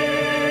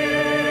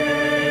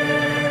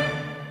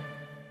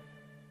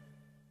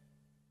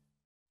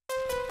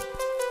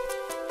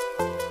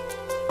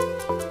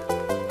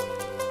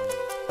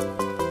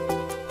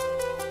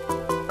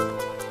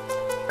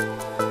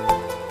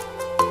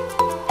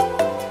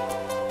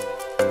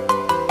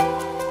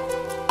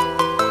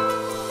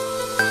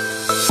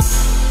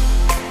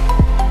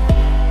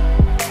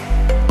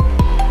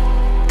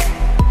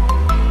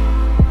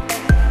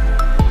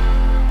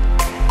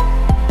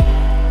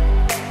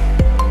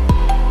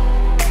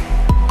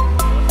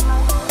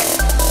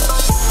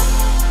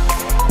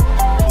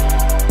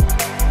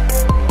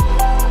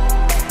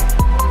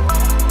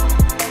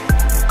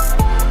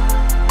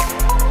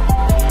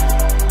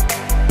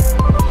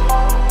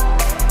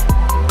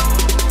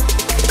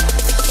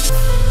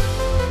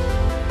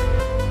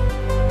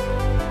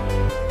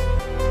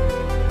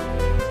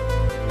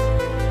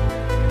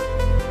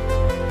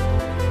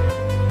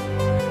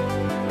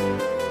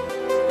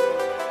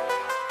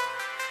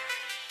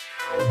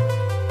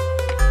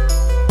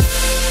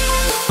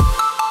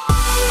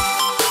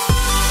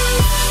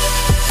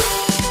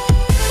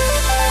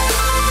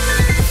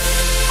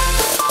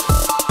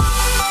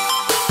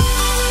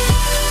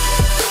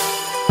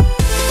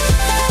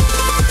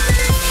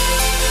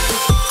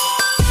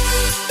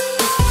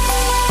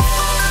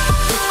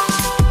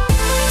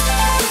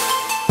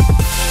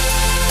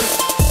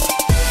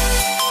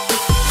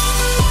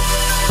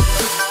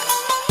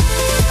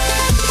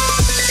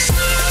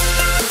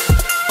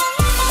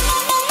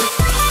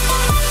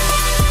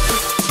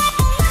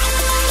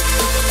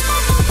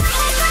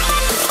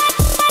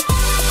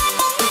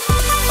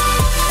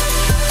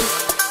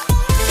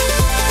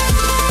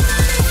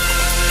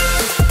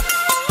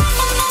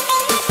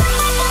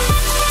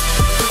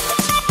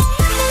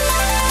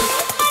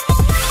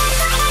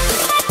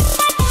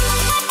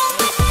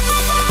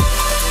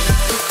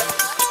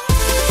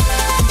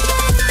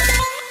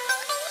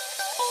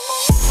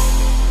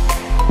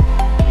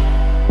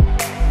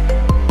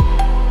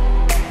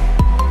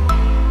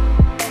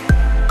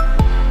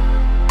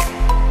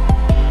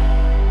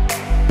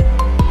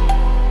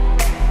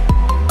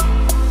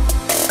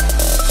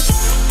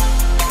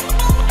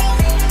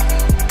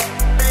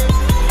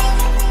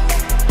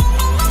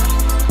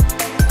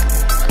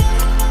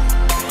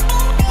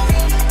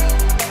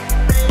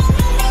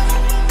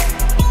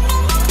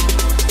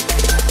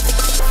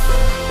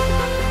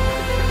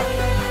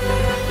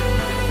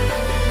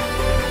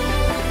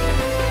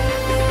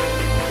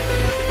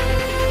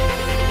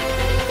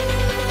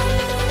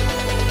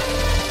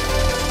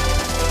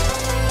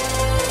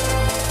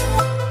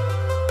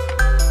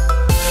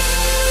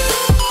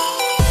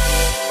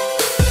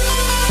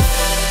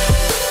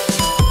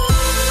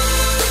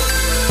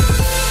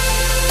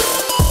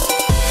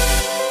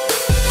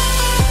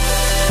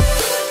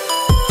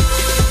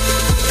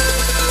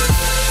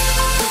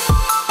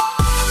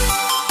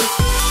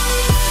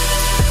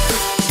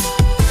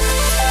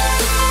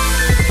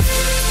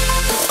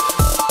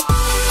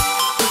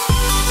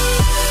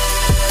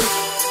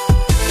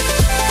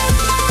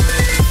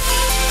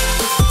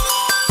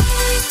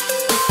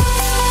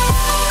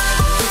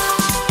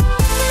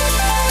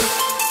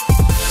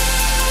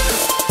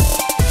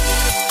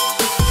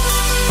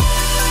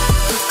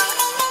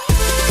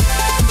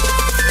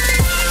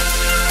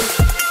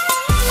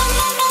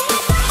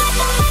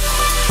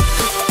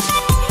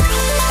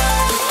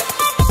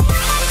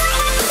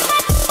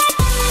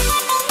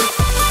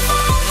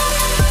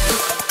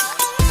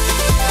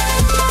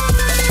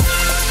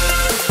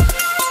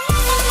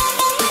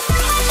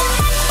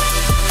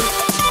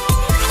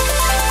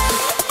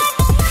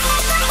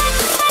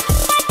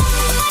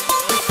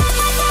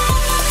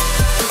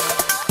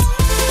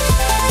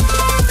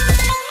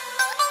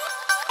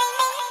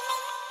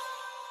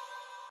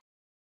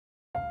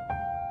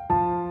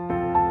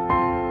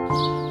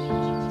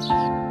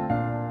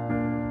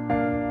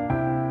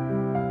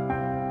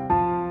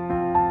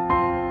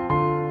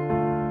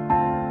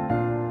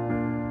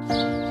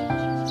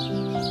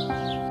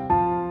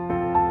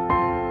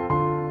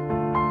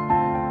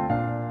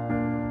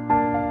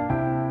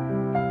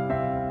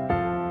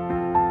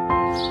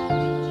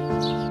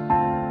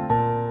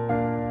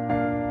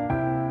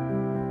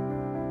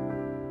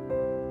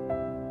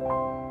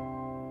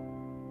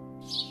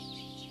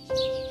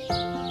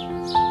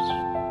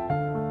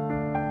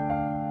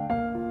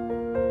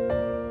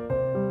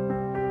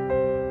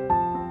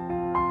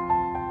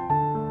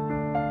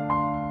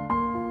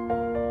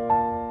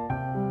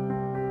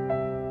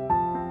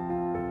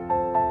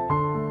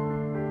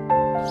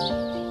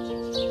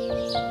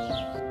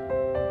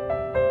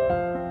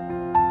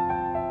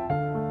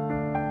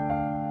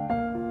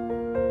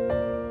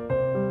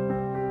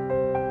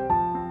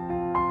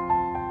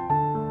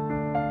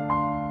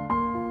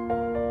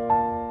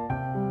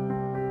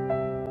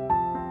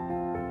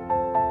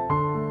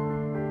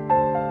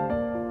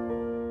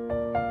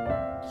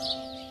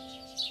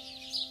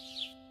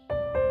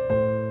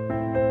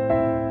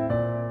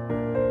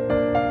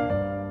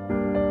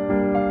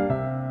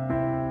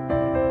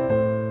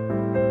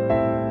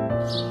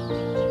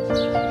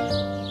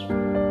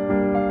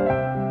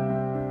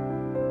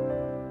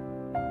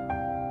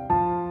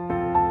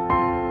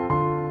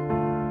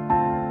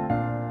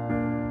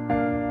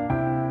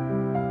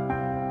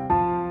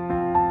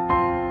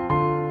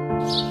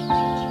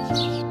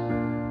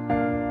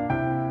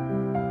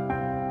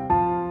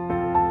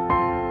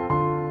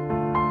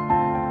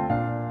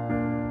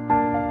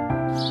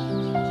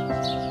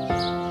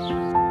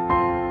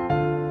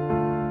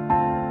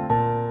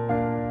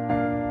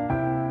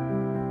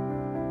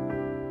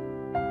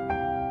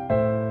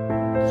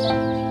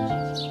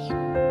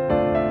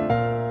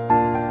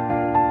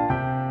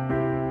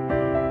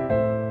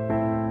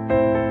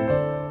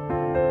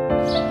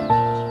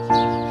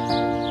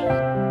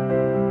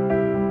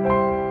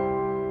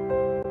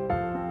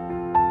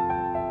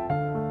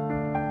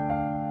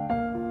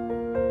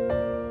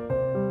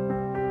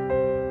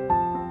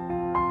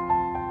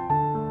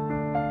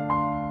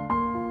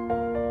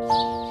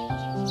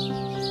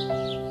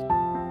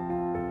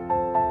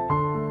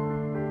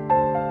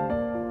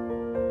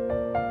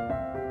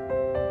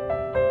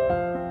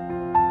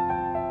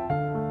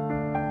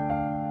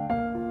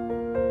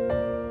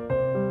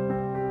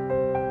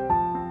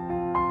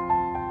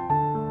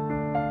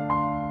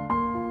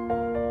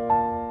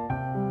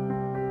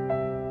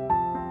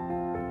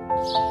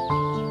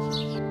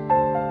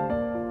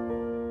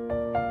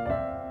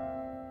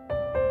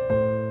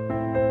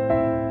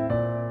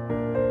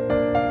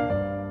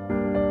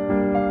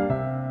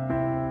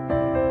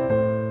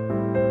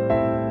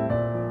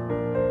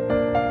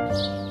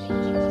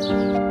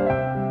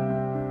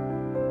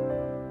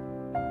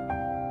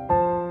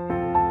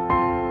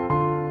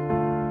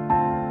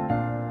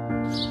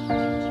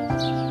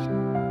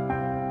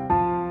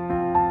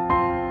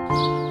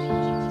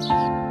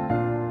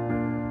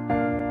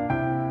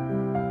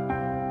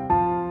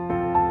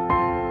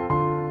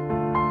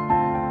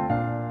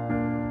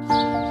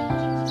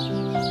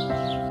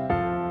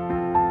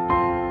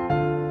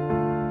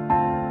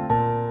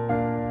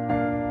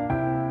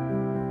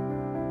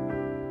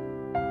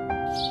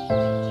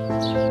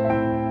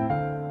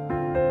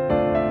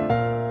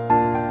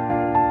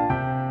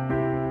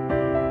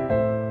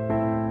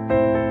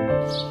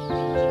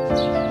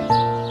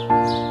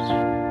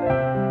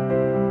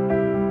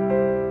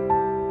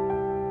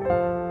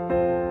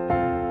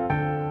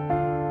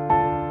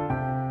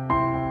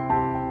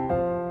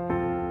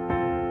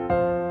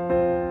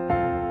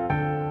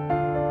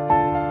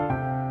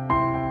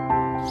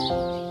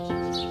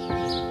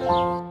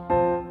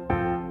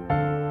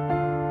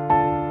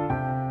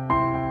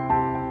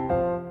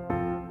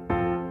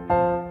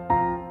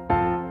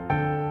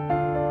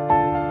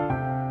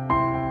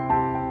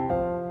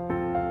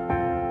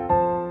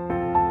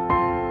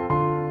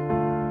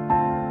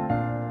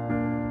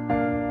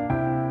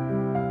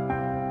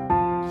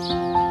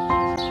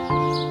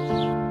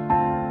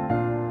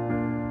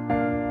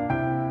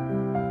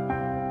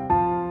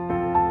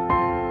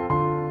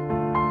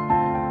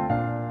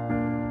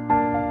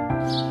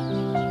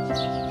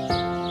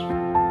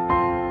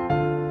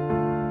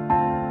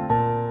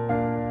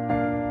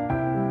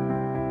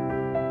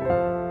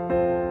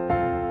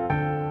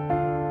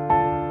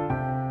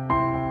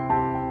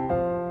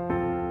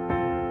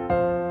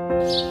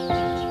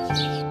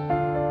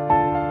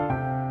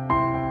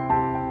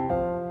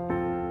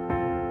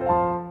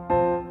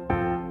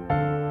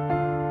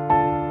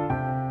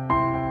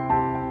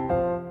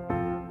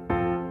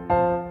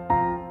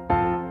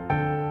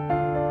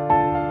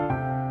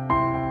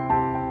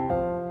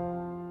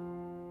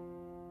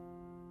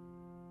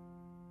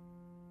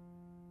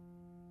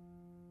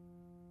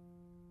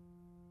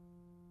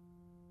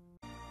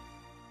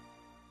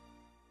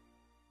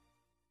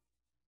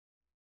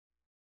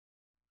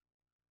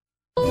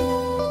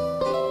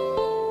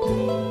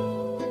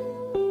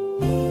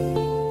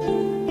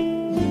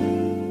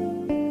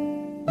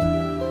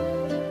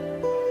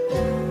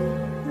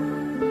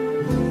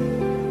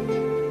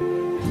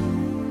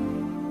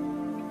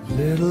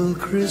 Little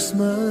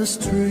Christmas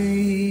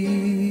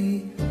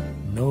tree,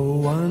 no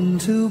one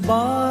to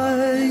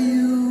buy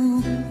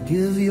you.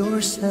 Give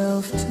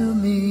yourself to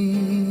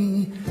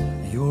me.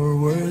 You're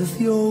worth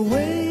your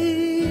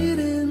weight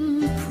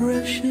in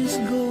precious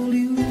gold.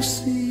 You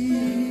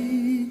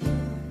see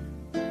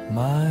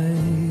my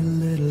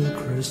little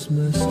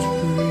Christmas tree.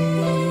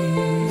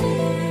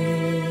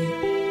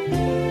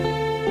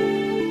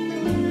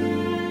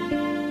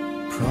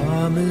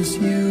 Promise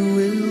you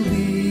will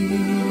be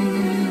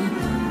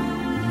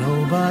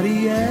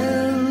nobody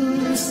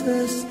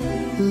else's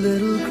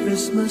little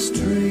Christmas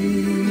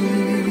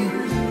tree.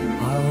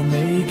 I'll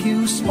make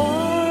you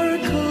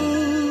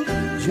sparkle,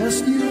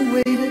 just you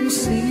wait and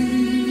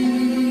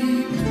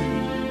see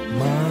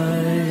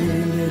my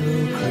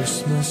little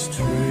Christmas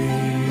tree.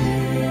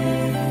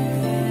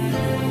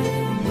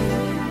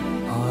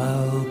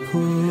 I'll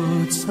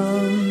put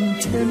some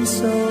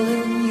tinsel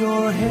in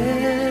your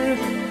hair,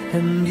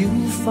 and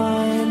you'll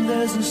find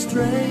there's a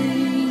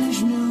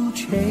strange new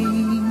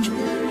change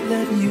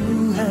that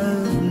you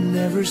have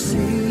never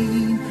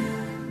seen.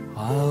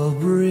 I'll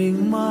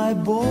bring my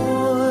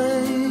boy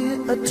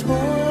a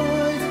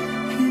toy,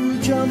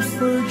 he'll jump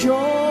for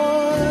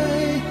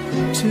joy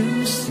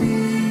to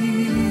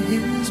see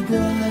his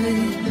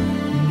bright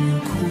new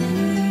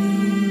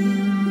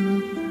queen.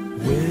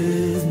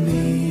 With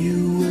me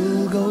you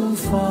will go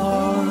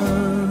far,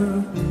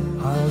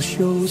 I'll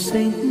show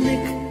Saint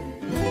Nick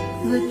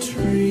the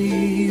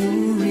tree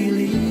you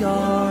really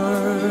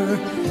are,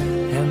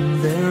 and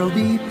there'll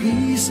be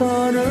peace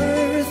on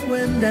earth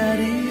when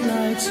Daddy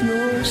lights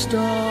your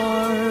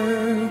star,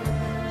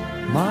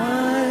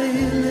 my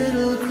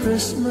little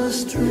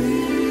Christmas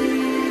tree.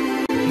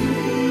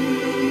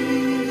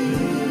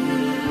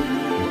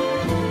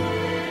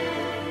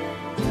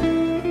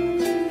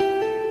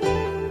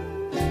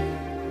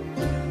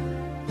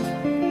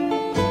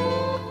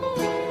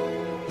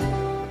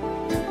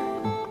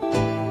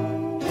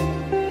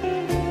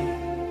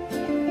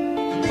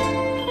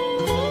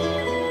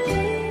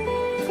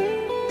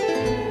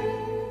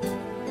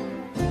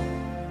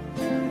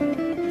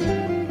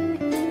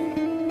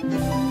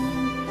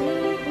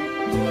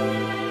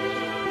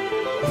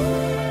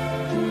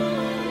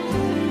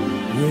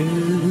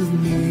 With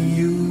me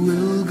you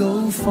will go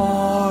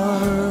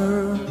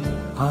far,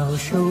 I'll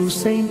show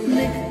Saint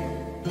Nick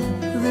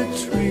the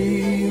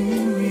tree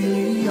you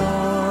really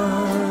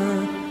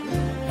are,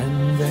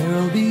 and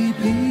there'll be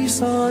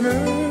peace on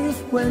earth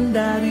when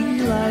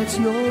Daddy lights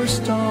your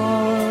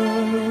star,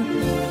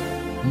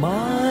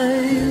 my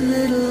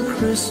little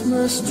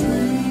Christmas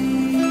tree.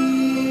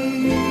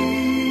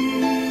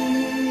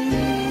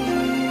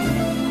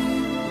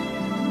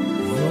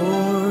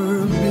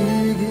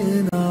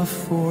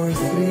 For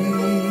three,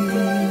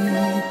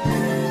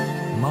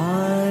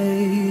 my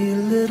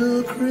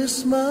little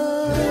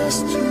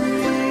Christmas tree.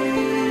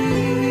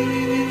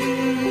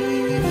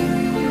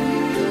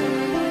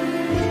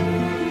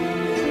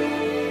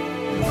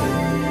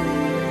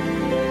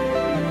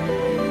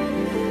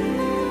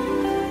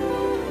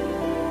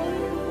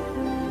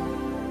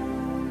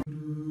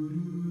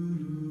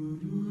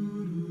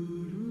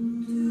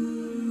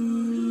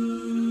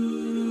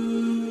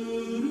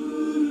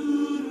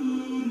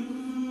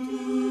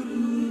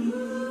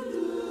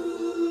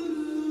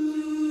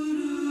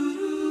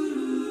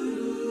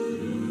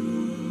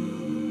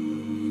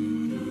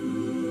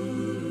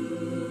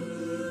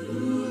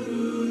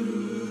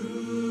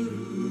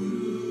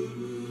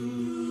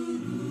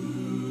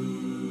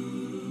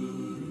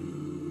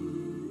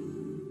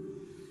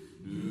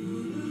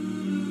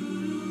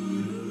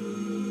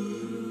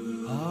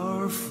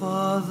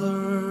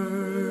 Father,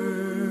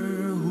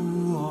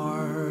 who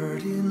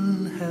art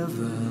in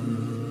heaven,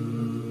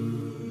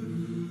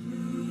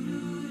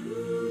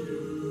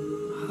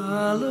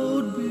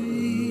 hallowed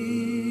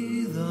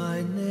be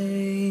thy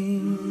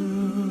name.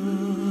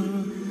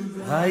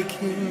 Thy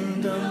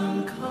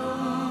kingdom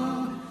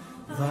come,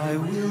 thy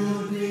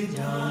will be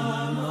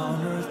done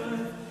on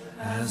earth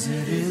as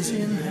it is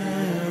in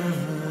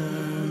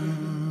heaven.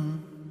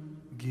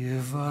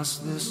 Give us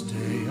this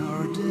day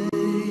our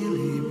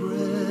daily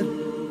bread,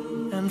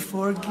 and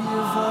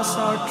forgive us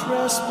our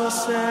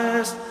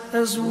trespasses,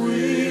 as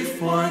we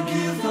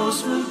forgive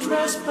those who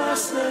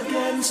trespass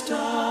against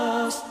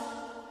us.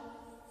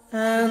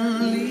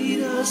 And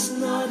lead us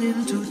not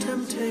into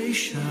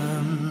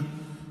temptation,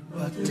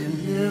 but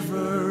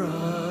deliver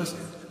us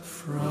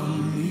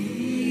from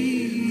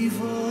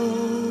evil.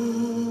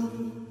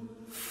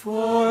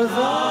 For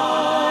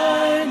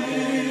thine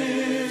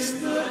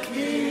is the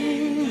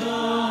kingdom,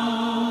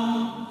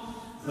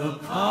 the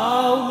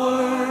power,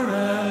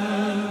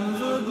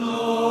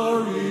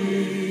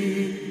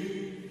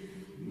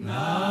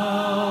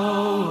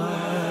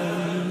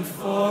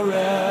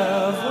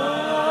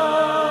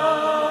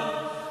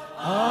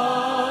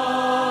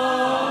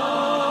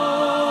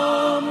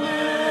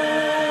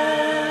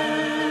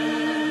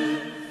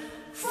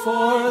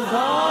 for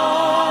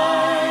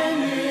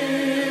thine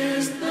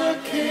is the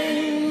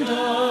kingdom,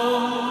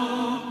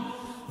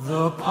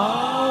 the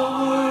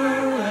power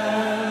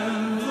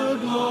and the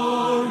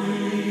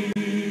glory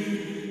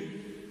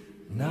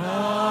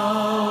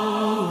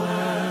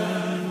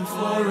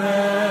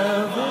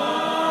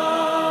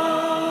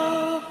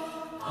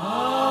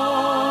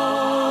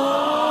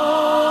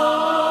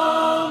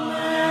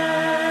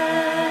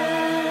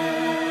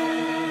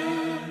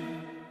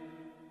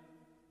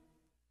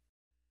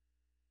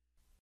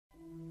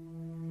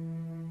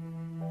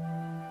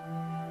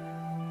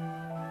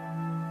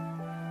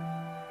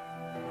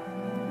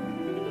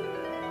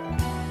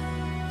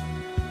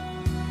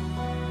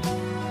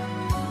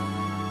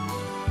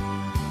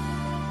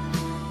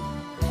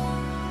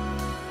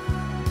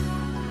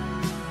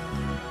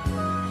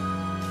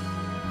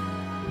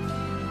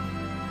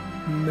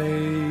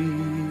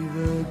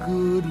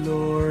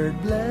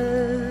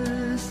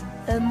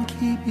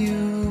keep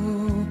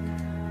you,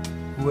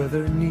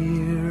 whether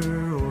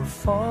near or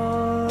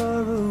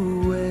far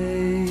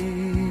away.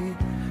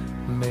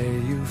 May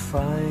you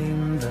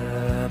find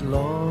that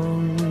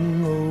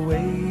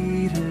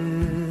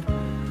long-awaited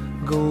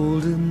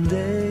golden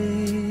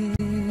day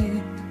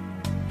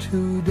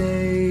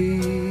today.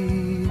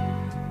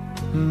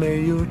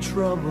 May your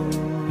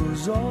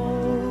troubles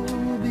all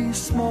be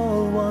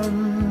small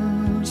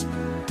ones,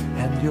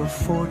 and your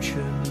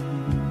fortune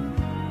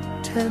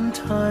 10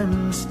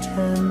 times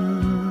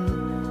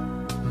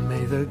 10.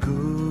 May the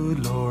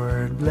good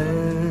Lord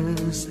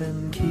bless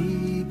and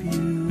keep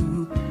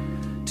you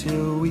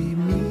till we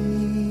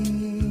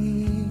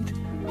meet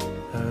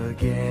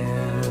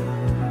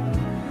again.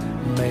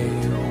 May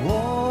you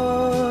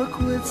walk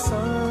with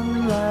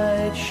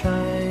sunlight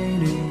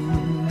shining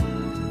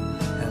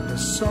and a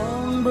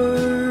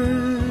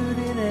songbird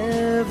in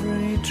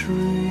every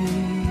tree.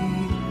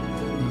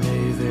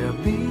 May there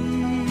be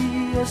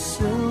a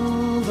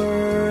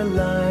silver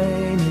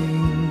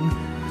lining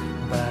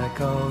back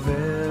of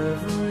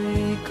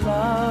every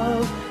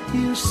cloud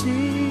you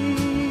see.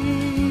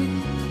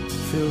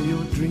 Fill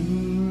your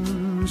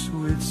dreams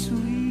with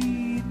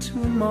sweet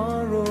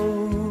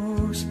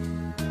tomorrows.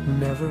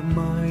 Never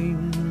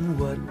mind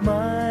what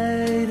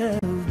might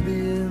have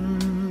been.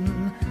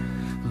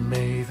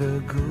 May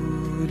the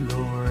good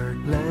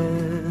Lord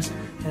bless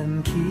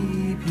and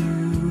keep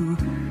you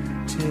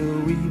till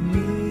we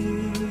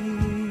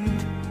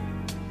meet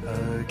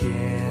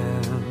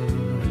again.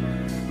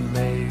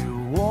 May you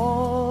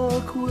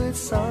walk with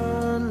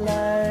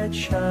sunlight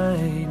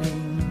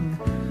shining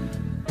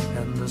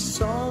and the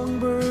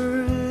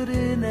songbird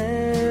in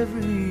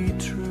every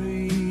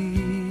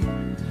tree.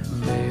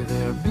 May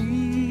there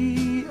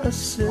be a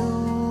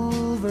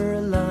silver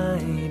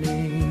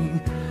lining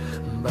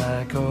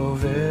back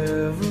of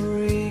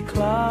every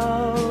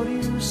cloud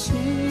you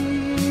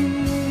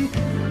see.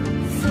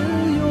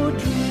 Fill your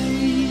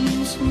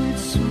dreams with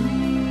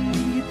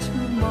sweet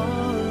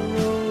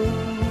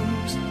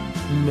tomorrows.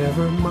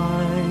 Never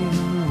mind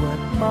what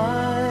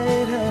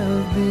might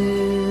have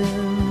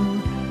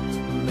been.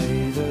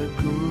 May the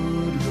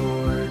good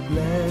Lord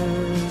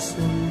bless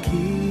and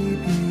keep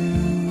you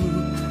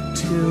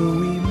till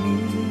we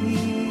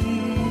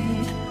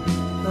meet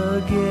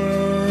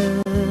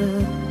again.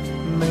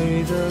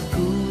 May the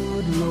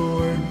good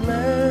Lord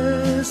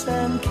bless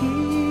and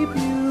keep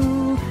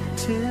you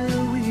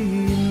till we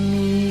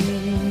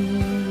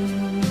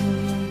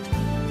meet,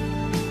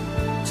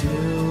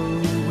 till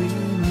we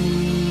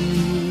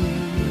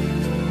meet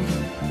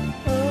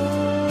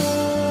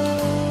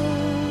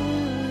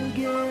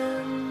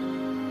again.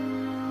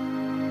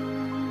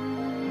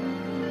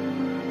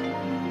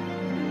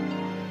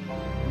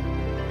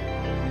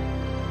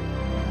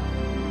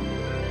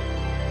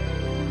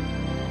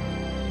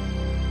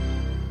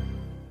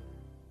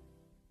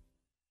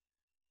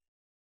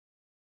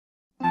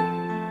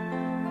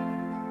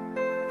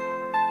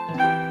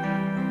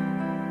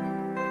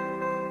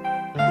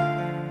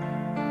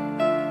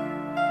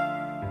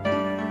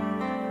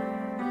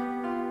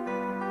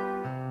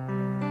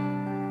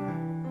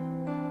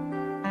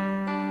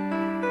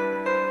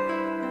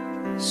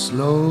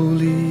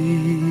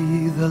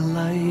 Slowly the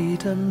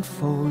light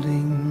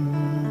unfolding,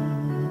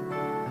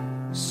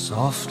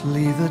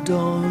 softly the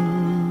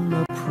dawn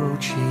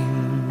approaching.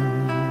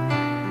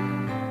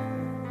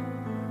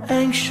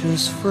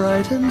 Anxious,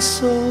 frightened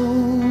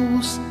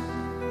souls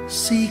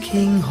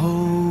seeking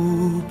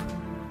hope,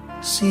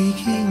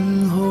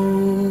 seeking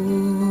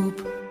hope.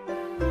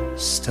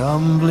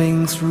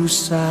 Stumbling through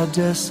sad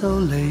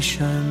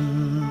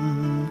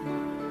desolation,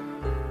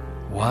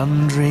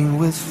 wandering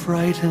with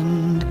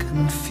frightened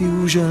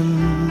confusion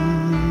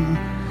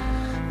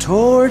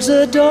towards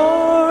a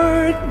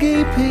dark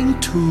gaping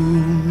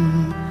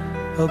tomb,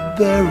 a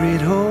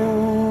buried hope.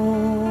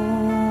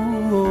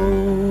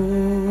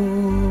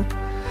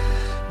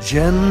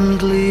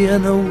 Gently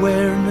an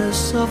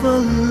awareness of a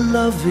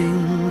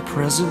loving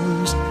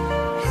presence,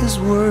 His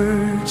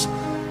words,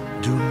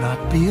 do not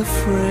be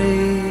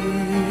afraid.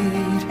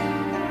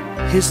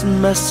 His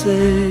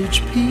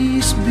message,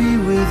 peace be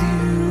with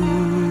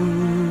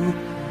you.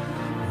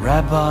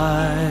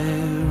 Rabbi,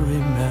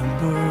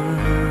 remember,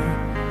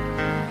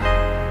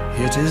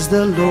 it is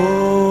the Lord.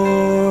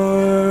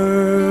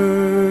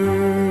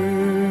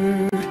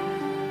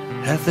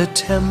 At the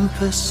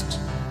tempest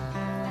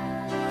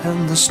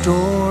and the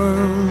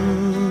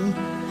storm,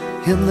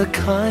 in the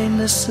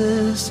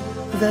kindnesses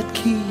that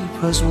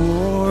keep us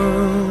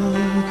warm,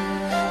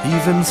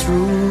 even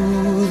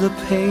through the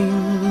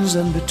pains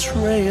and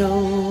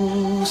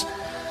betrayals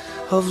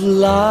of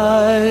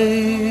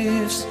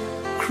life's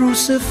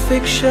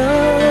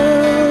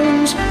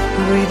crucifixions.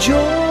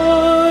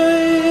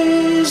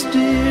 Rejoice,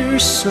 dear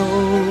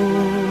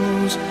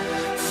souls,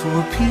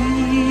 for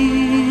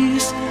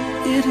peace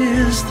it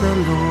is the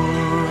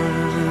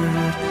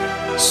Lord.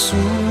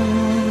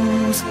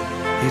 Soothe,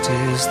 it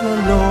is the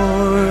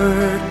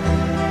Lord,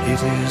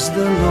 it is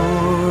the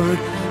Lord,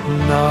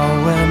 now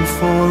and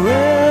forever.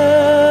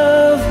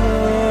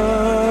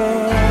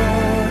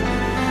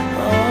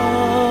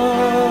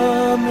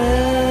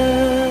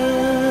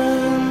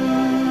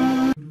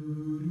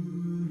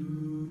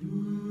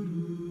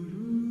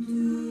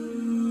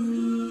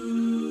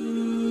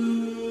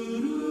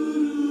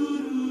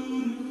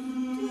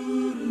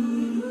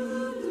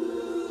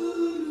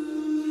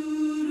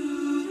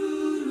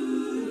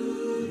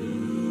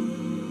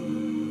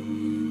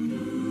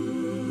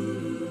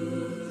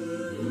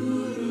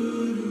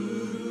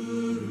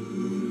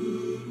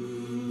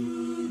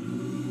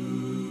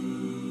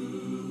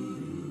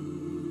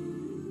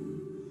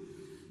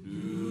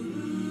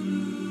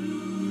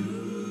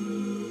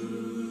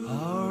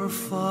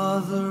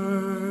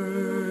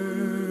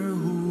 Father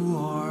who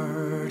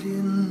art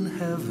in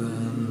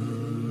heaven,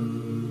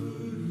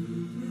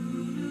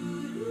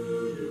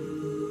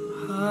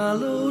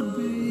 hallowed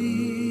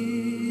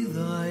be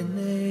thy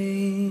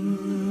name.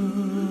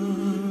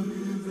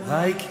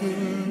 Thy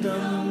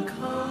kingdom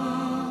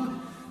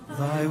come,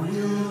 thy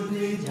will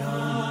be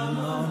done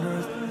on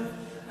earth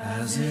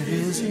as it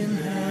is in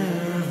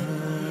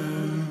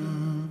heaven.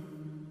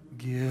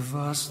 Give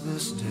us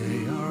this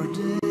day our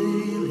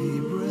daily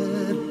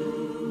bread,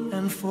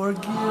 and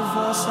forgive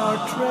us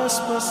our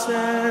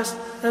trespasses,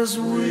 as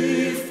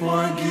we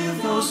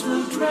forgive those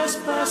who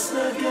trespass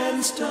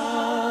against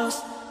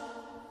us.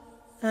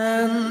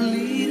 And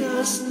lead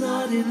us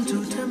not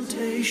into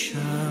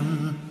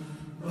temptation,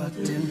 but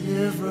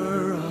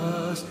deliver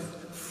us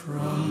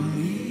from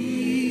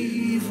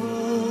evil.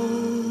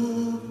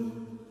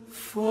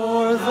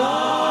 For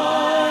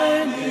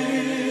thine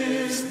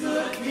is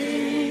the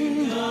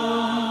kingdom,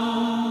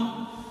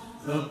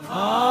 the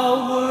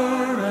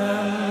power,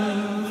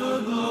 and the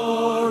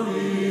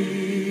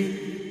glory,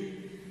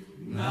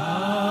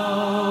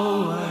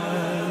 now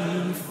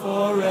and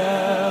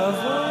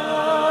forever.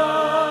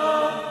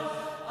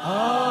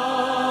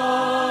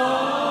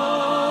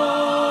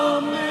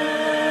 Amen.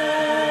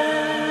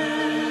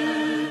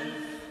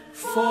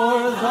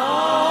 For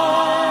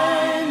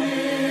thine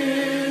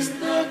is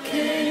the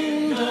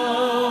kingdom,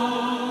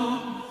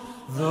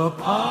 the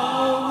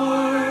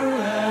power,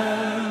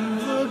 and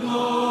the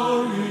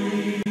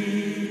glory,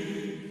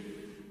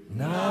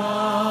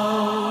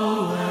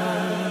 now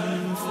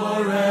and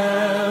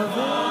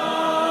forever.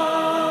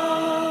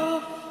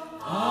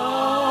 Amen.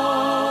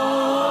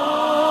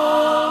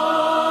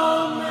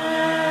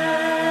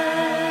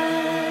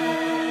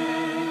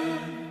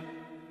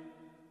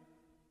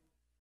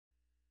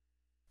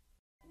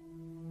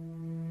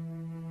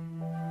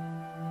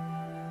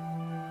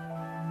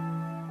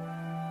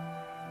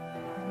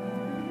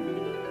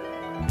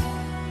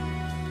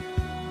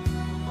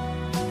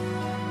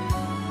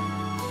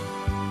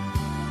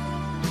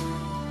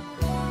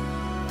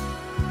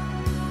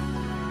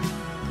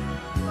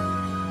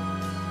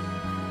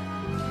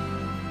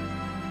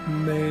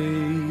 May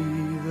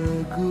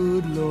the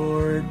good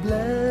Lord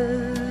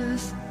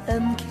bless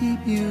and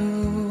keep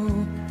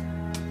you,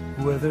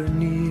 whether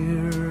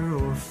near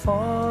or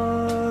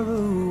far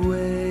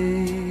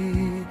away.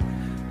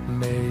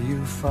 May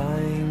you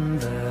find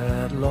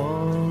that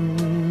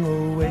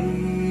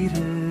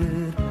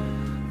long-awaited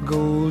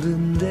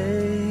golden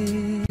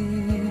day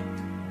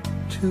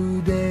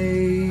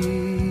today.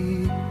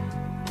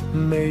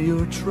 May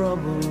your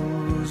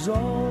troubles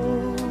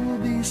all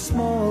be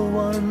small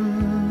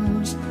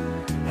ones,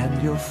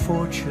 and your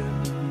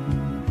fortune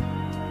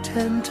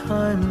 10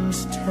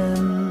 times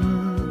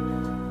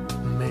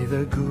 10. May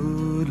the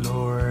good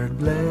Lord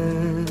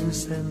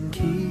bless and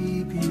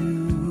keep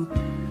you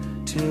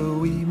till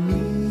we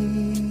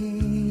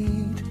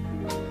meet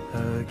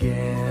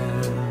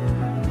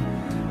again.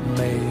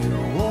 May you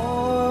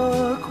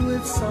walk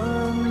with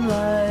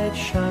sunlight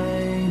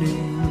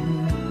shining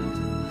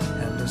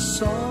and a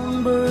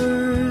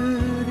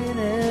songbird in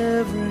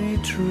every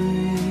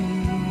tree.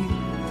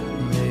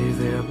 May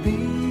there be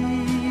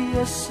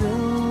a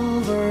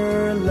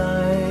silver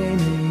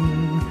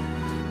lining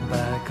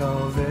back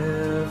of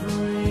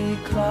every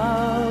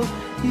cloud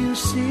you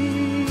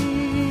see.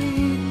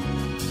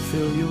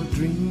 Fill your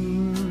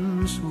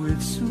dreams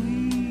with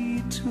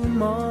sweet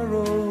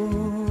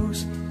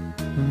tomorrows.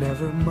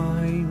 Never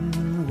mind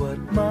what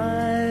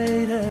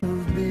might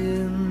have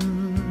been.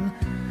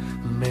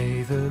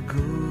 May the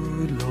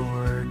good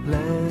Lord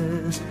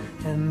bless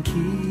and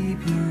keep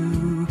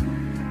you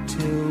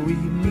till we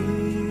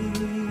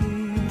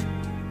meet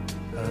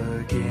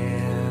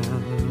again.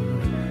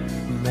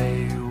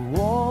 May you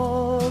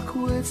walk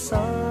with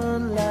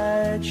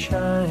sunlight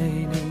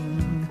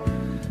shining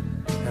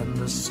and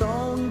the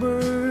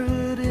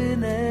songbird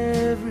in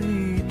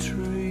every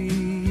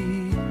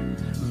tree.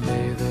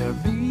 May there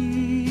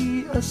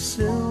be a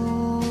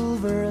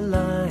silver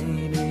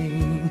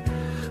lining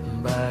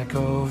back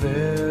of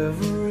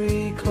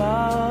every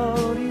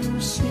cloud you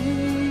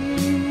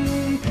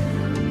see.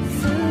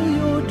 Fill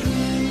your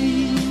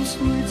dreams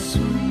with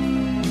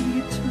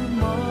sweet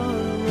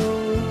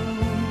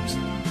tomorrows.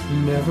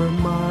 Never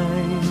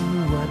mind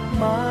what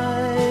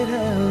might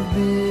have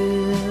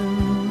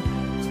been.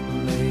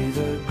 May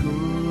the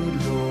good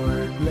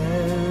Lord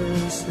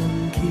bless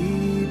and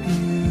keep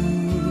you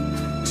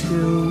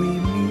till we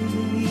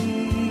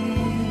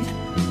meet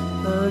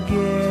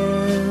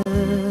again.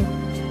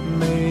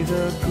 May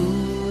the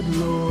good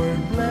Lord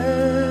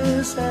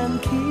bless and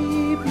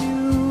keep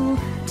you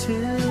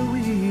till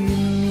we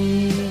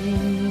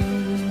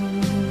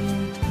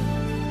meet,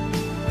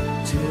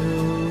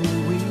 till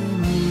we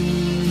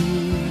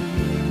meet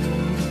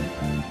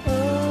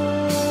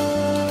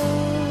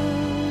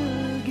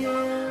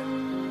again.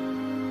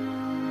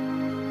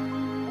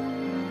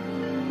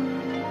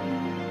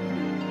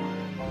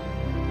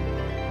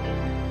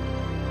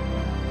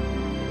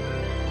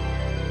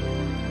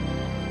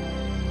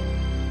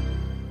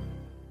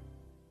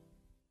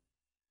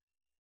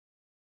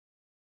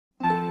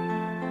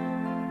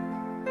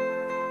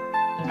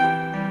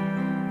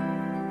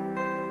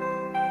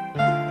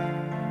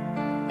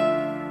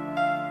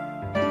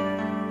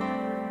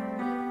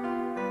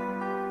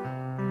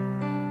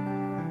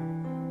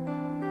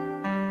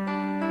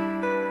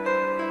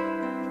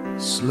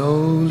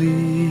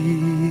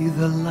 Slowly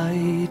the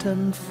light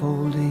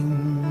unfolding,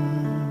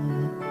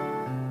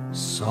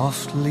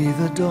 softly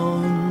the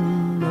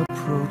dawn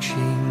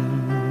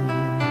approaching.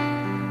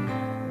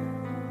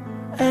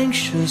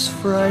 Anxious,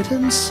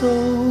 frightened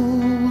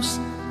souls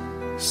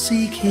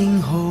seeking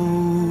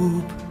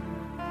hope,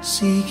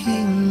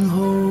 seeking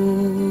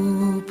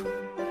hope,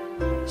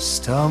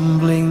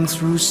 stumbling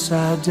through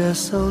sad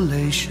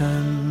desolation,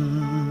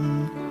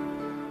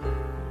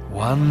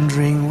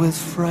 wandering with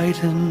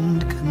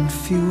frightened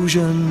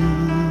confusion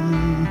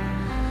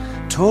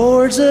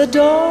towards a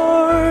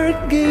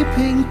dark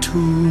gaping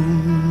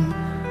tomb,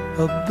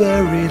 a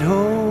buried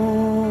hope.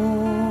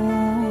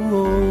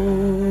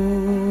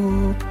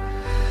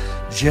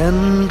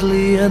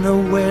 Gently an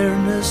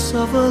awareness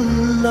of a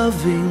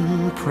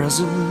loving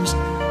presence,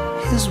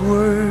 His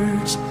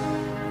words,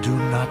 do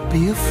not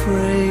be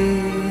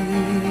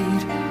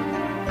afraid.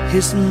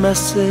 His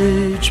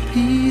message,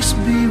 peace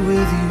be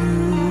with you.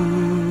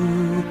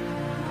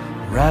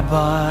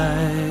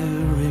 Rabbi,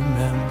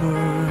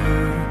 remember,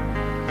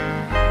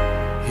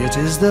 it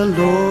is the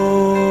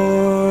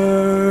Lord.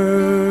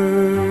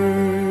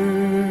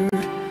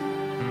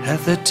 At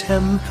the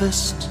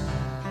tempest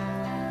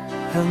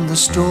and the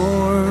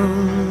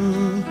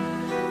storm,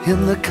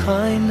 in the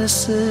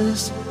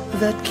kindnesses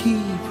that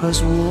keep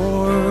us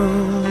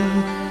warm,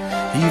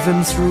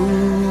 even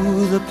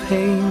through the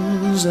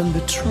pains and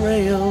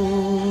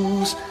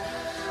betrayals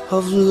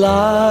of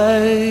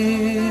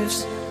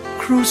life's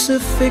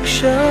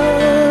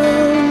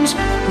crucifixions.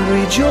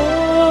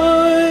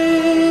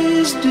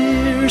 Rejoice,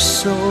 dear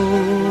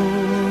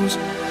souls,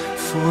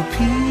 for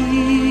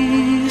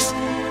peace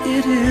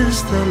it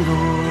is the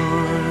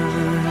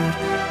Lord.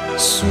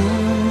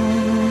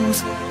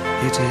 Soothe,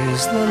 it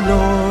is the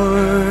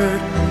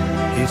Lord,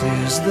 it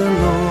is the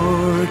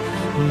Lord,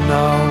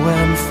 now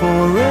and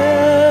forever.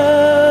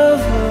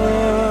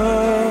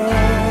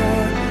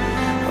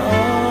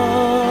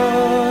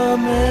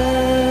 Amen.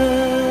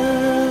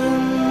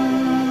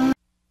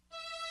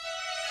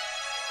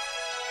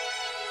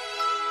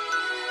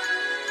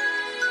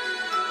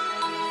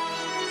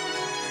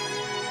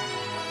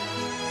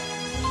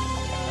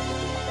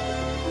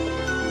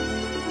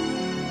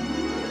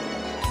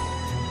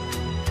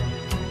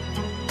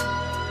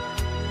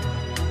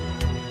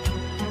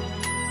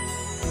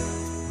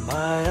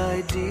 My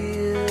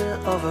idea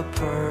of a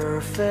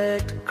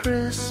perfect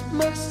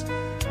Christmas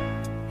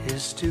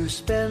is to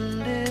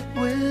spend it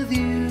with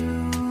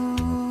you,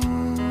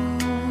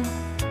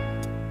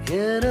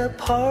 in a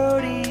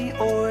party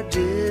or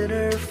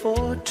dinner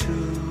for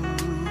two.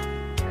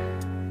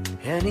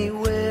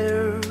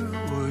 Anywhere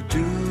would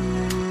do.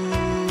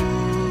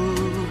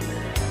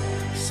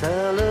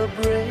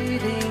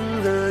 Celebrating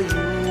the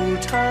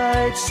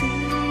Yuletide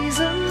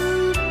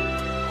season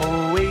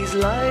always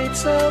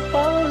lights up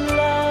our lives.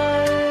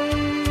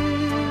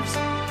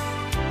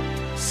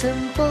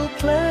 Simple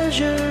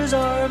pleasures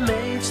are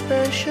made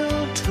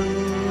special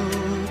too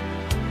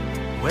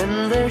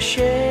when they're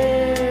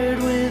shared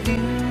with you.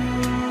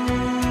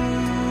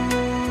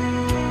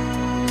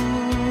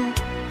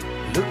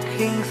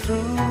 Looking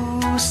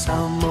through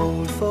some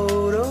old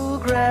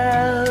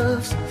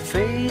photographs,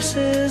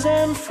 faces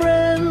and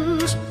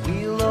friends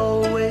we'll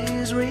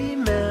always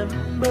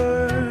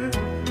remember.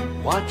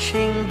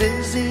 Watching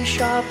busy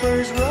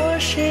shoppers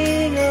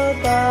rushing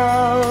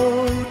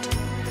about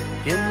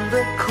in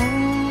the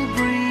cool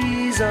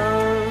breeze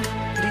of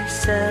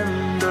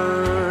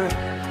December.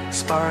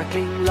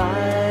 Sparkling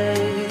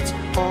lights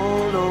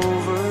all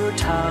over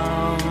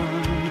town,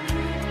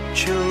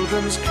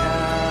 children's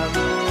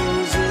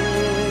carols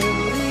in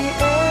the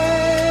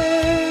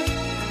air.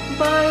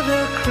 By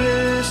the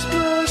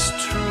Christmas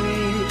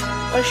tree,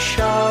 a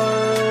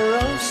shower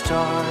of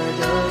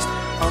stardust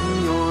on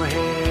your hair.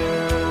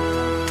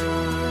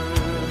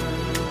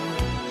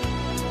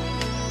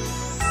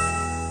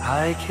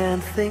 I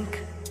can't think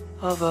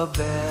of a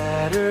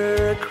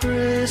better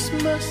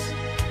Christmas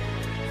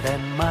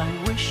than my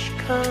wish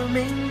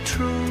coming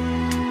true.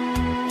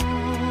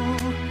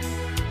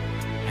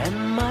 And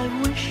my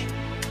wish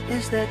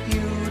is that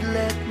you'd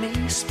let me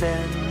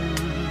spend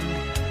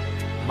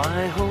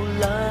my whole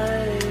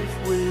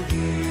life with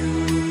you.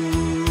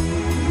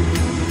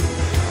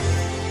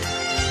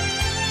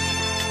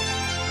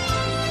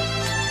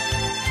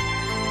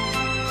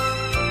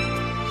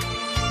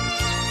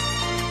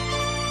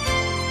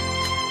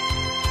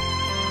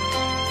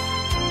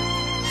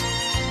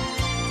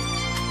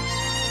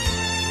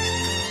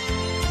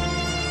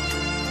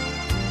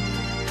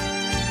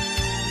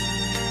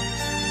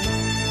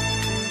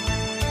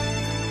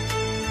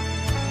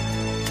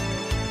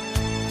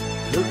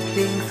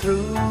 Looking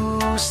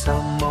through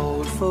some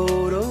old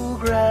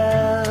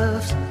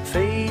photographs,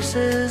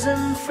 faces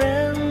and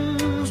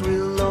friends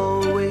we'll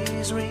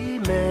always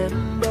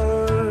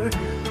remember.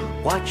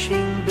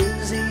 Watching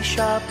busy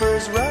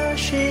shoppers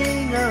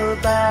rushing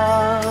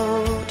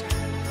about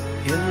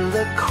in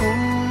the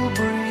cool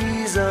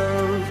breeze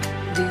of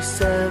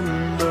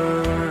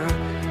December.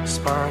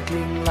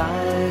 Sparkling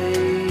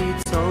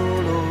lights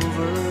all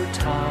over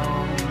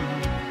town,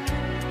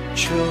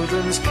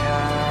 children's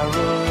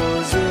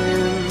carols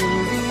in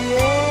the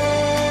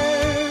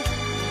air.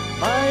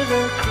 By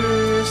the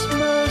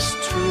Christmas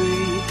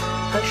tree,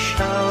 a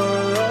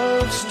shower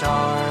of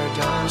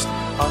stardust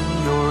on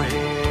your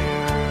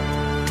hair.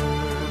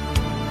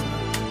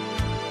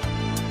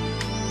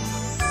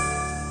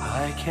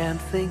 I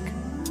can't think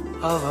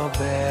of a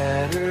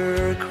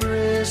better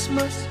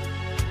Christmas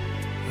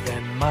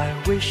than my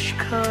wish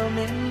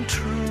coming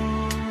true.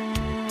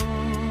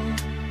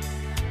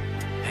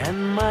 And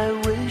my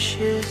wish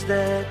is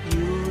that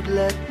you'd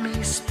let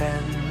me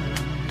spend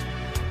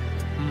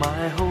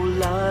my whole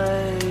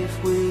life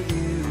with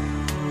you.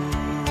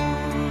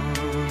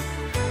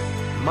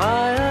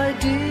 My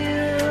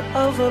idea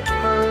of a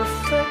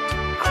perfect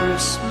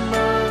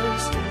Christmas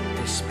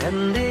is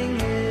spending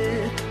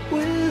it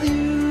with you.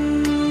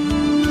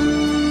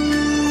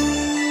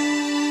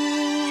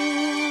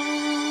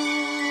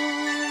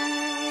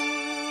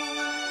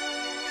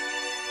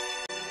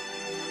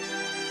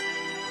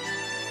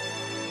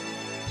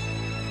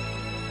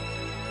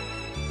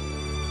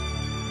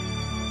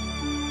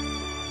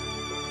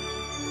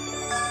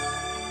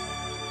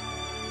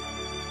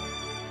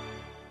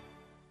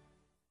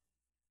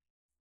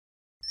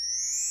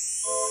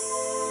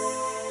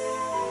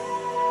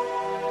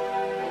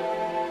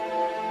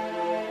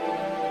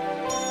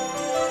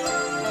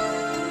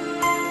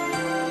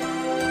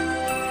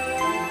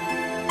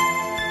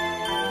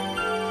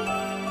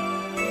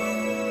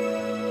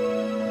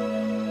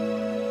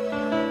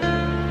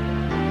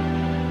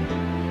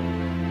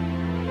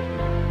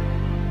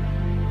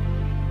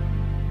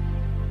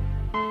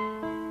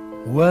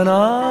 When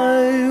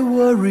I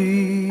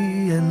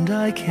worry and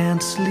I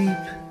can't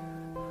sleep,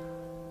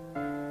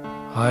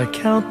 I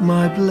count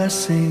my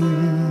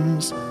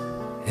blessings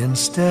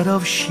instead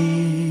of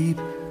sheep,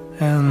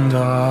 and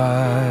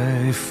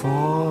I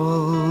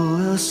fall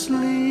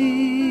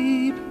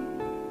asleep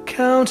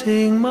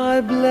counting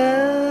my blessings.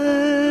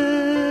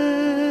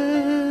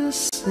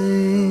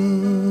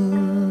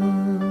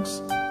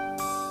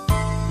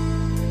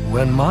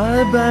 When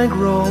my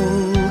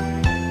bankroll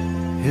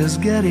is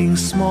getting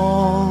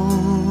small,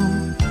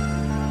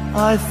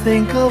 I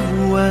think of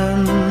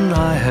when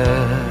I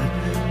had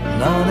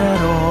none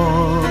at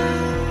all,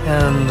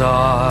 and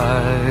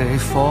I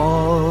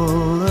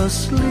fall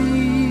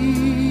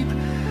asleep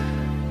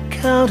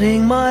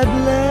counting my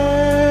blessings.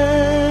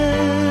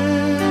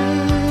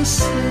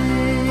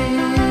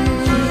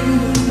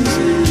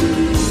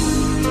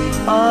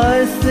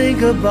 I think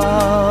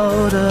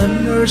about a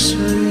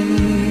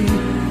nursery,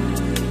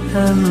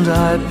 and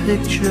I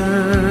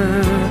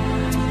picture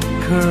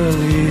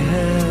curly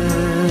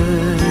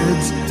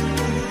heads,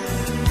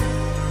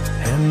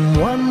 and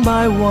one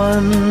by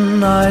one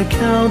I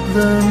count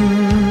them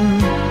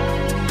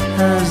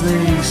as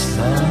they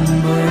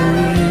slumber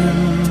in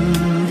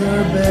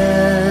their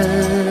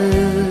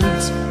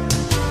beds.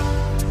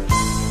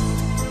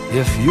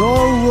 If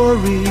you're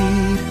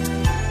worried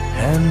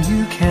and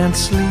you can't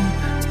sleep,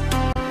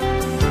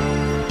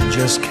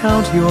 just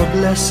count your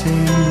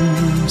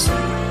blessings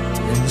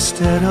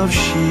instead of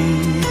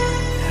sheep,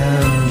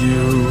 and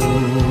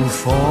you'll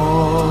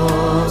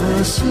fall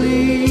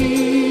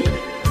asleep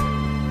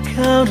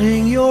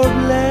counting your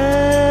blessings.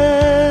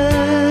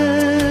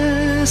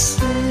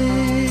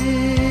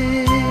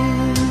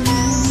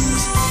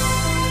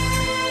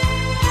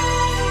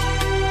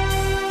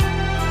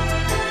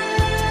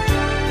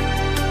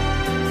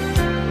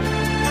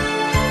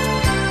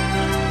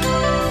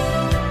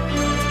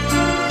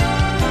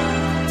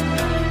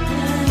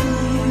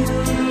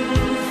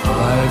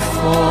 I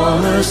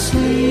fall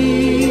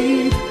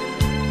asleep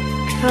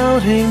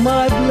counting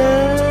my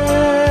blessings.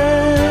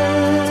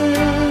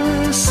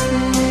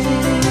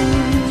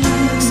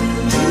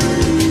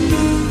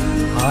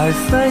 I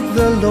thank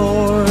the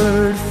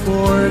Lord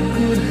for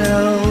good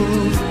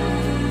health,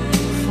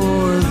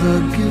 for the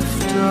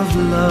gift of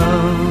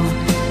love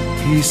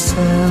He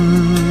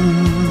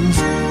sends.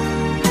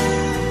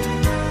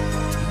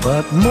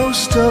 But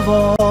most of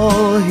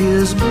all, He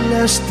has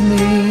blessed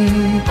me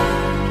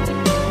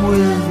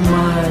with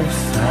my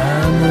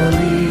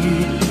family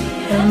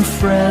and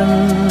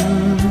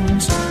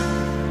friends.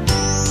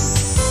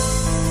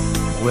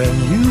 When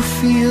you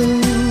feel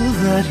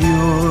that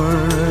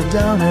you're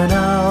down and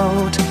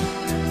out,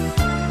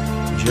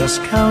 just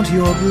count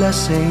your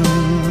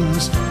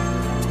blessings.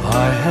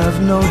 I have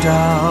no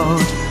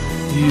doubt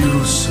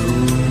you'll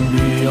soon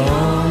be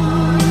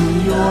on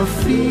your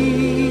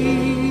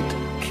feet,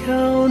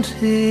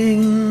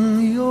 counting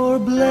your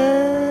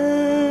blessings.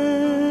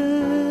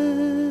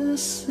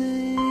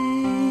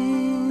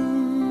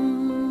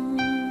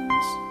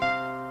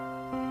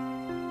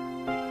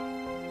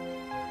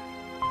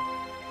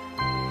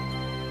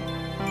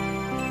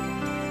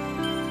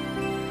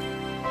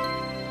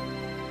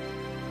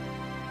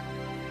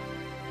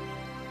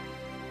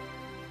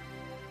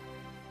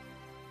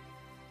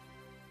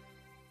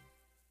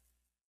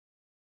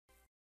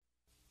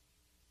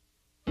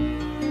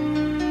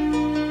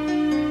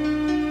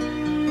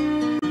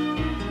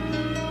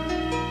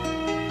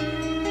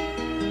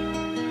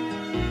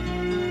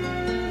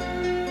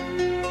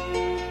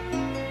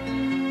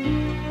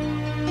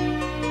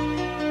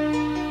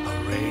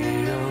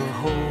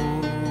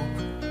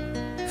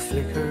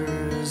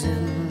 flickers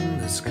in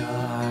the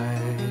sky.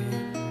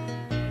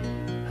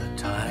 A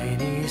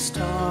tiny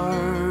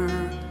star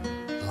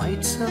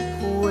lights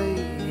up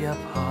way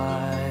up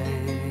high.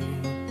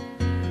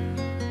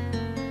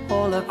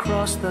 All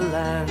across the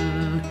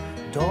land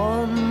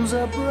dawns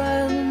a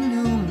brand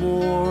new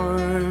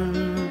morn.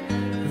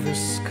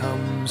 This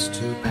comes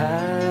to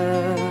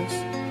pass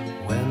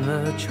when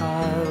the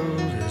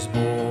child is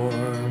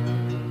born.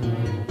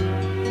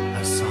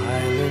 A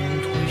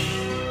silent wish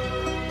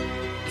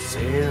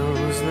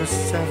sails the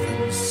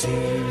seven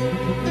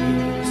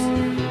seas.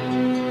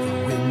 The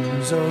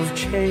winds of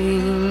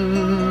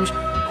change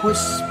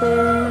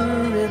whisper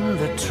in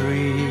the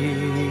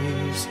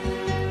trees,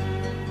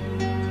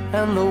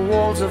 and the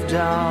walls of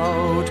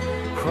doubt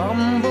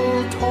crumble,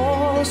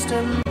 tossed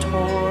and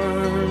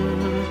torn.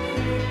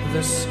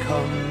 This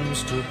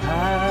comes to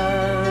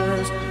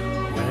pass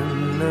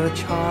when the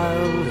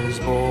child is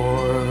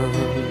born.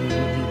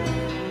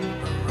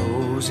 A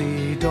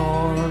rosy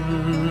dawn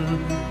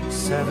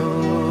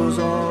settles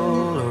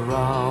all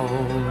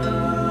around.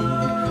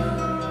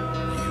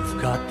 You've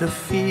got to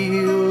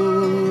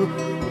feel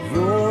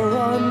you're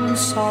on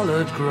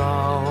solid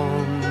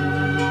ground.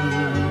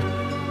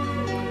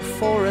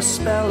 For a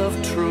spell of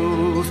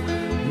truth,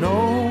 no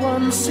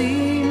one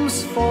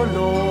seems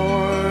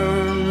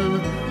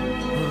forlorn.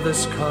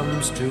 This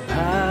comes to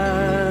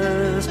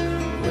pass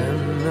when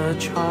the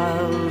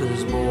child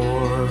is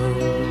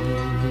born.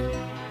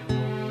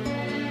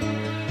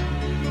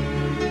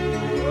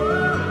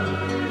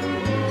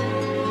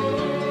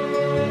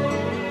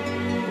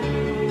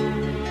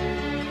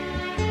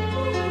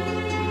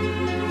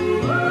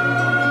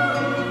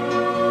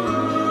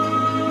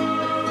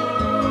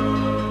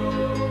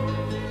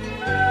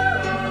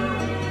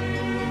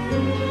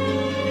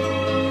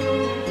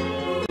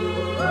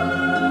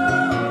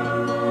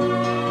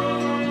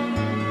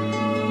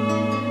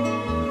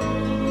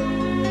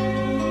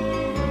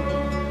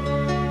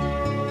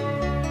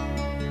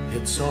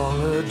 It's all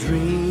a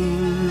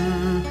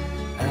dream,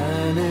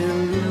 an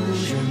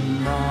illusion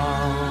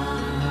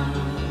now.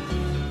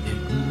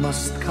 It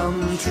must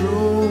come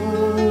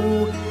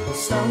true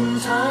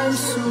sometime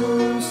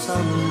soon,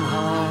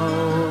 somehow.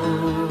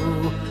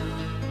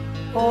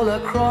 All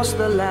across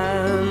the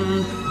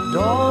land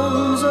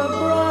dawns a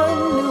brand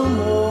new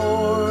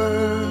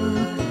morn.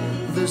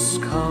 This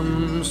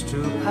comes to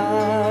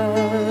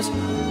pass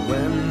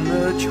when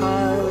the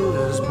child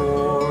is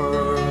born.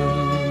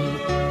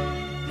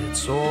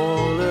 It's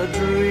all a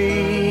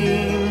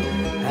dream,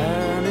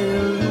 an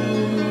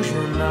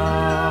illusion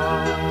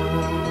now.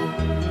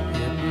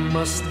 It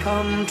must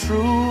come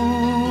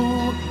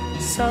true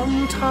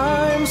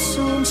sometime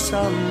soon,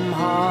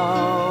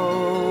 somehow.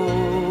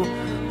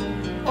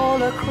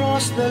 All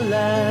across the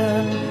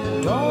land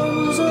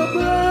dawns a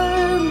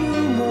brand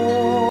new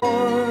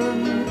morn.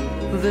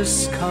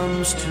 This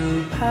comes to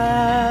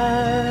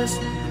pass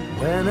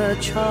when a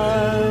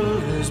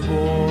child is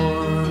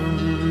born.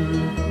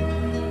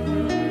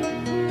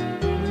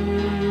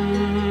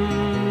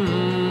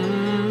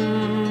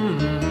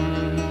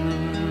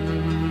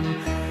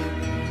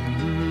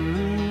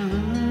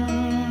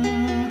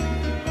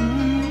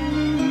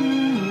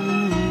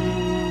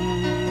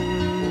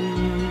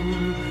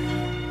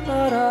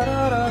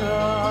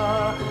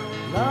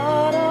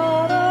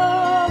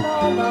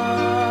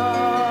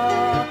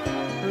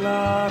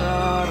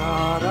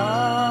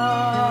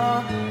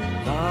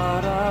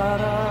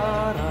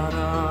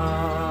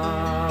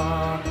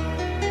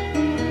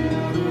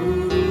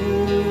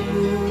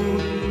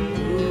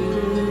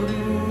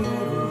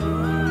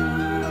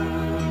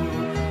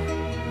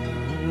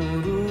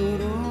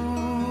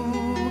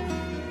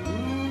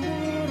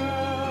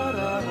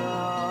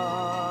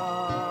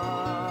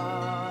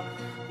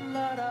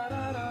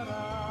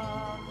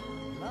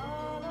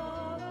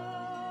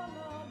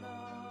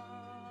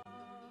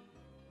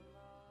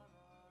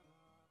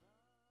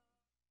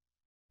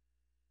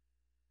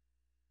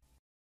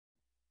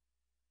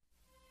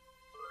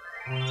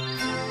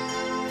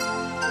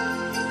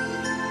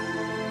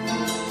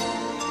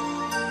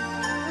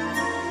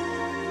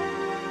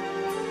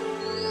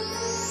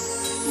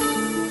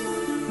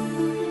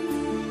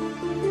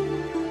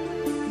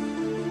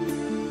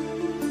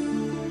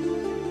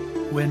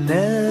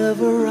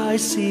 Whenever I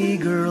see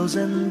girls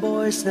and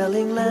boys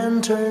selling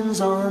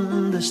lanterns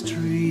on the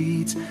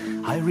streets,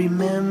 I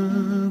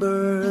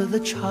remember the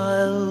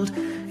child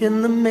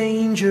in the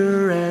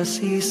manger as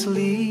he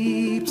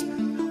sleeps.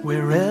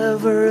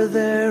 Wherever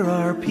there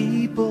are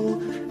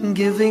people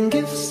giving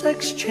gifts,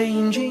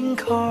 exchanging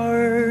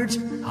cards,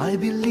 I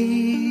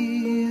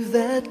believe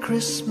that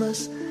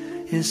Christmas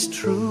is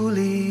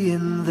truly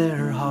in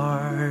their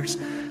hearts.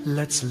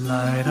 Let's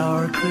light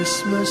our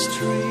Christmas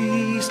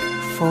trees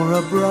for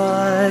a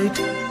bright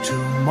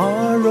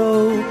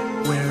tomorrow,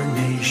 where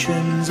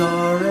nations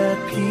are at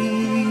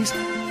peace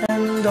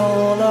and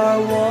all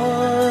are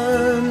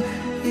one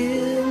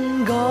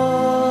in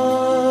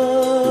God.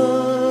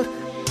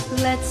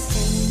 Let's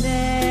sing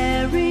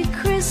Merry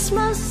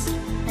Christmas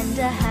and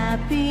a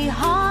happy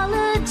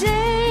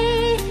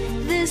holiday.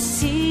 This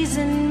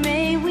season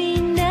may we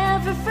never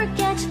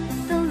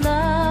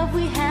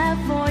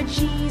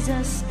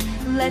Jesus.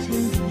 Let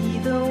him be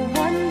the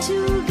one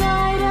to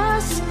guide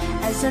us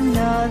as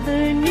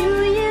another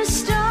new year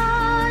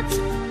starts.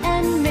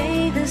 And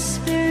may the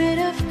spirit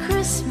of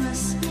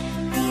Christmas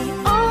be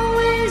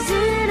always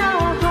in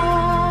our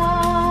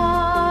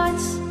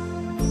hearts.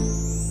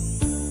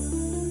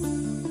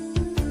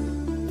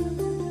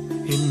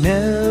 In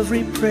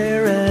every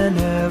prayer and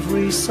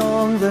every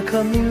song, the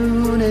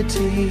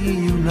community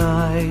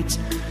unites,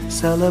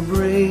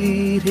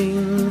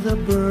 celebrating the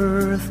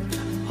birth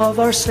of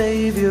our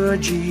Savior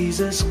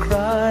Jesus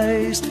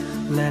Christ.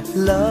 Let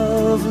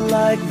love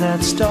like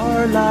that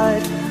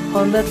starlight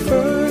on that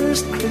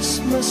first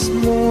Christmas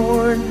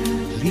morn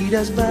lead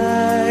us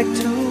back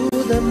to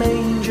the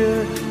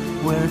manger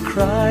where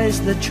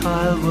Christ the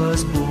child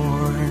was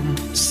born.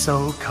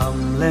 So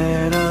come,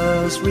 let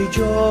us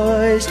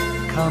rejoice,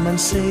 come and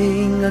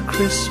sing a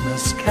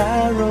Christmas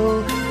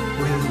carol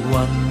with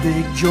one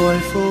big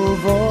joyful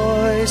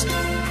voice.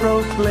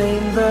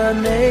 Proclaim the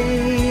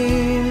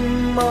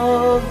name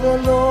of the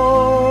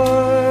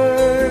Lord.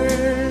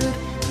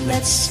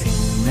 Let's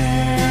sing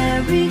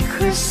Merry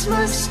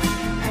Christmas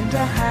and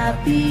a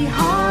Happy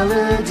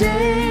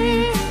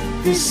Holiday.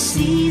 This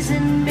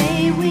season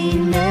may we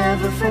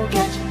never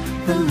forget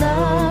the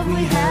love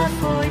we have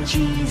for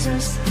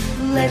Jesus.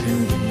 Let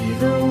him be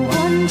the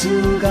one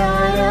to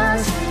guide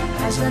us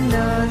as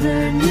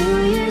another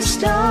new year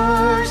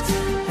starts.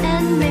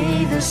 And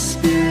may the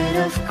spirit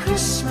of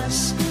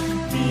Christmas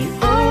be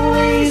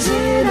always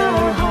in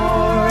our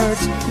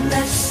hearts.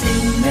 Let's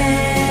sing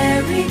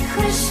Merry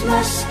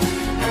Christmas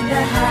and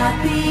a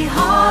Happy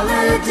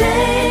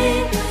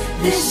Holiday.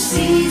 This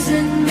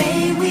season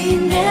may we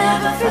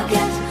never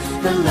forget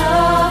the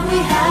love we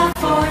have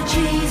for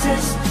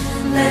Jesus.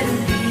 Let him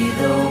be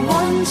the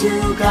one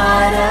to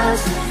guide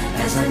us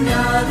as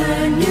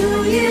another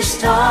new year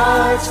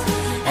starts.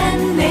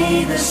 And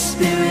may the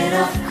spirit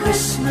of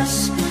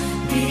Christmas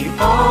be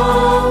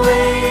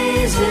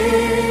always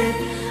in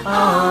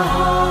our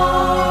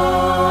hearts.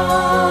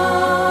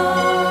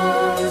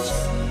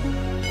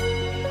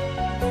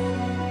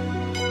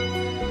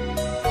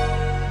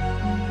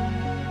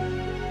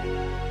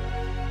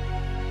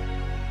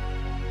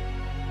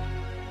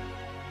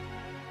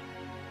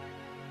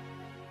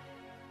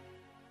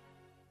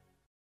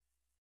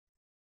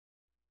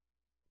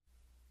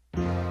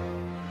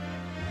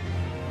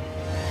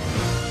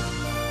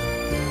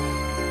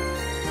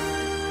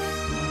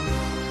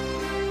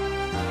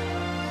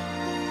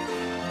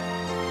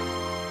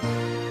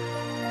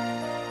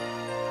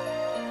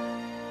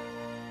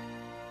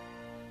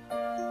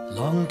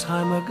 Long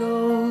time ago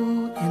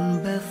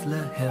in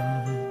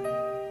Bethlehem,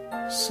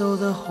 so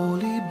the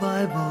Holy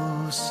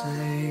Bible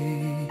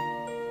say,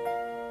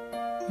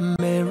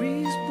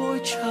 Mary's boy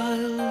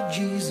child,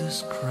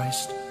 Jesus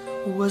Christ,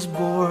 was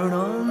born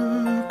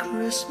on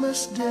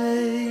Christmas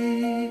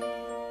Day.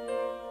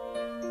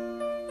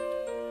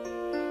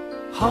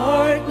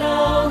 Hark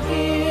now,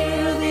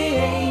 hear the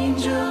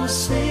angels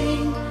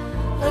sing,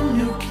 a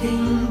new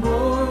king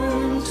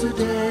born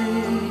today.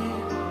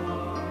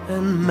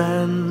 And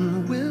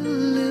man will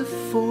live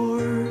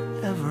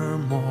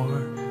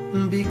forevermore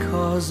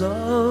because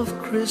of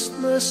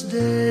Christmas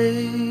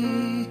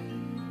Day.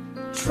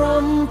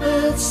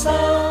 Trumpets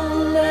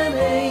sound and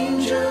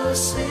angels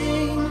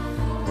sing,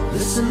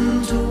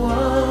 listen to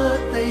what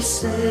they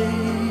say,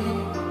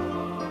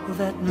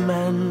 that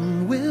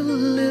man will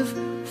live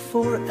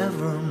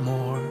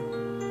forevermore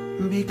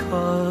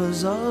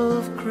because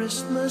of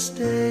Christmas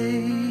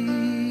Day.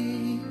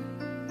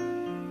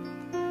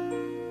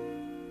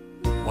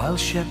 While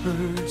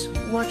shepherds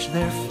watch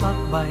their flock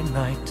by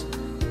night,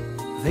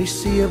 they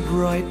see a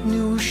bright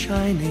new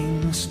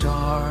shining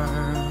star.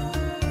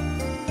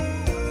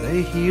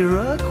 They hear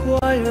a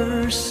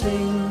choir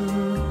sing,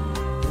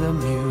 the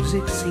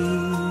music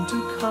seemed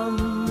to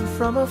come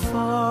from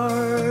afar.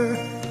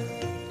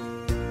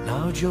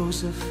 Now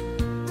Joseph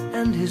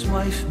and his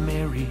wife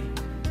Mary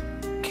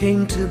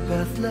came to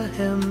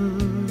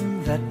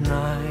Bethlehem that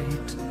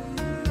night.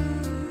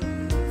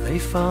 They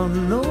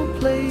found no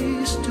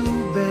place to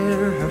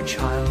bear her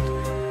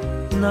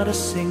child, not a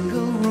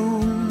single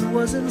room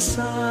was in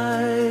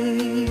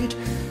sight.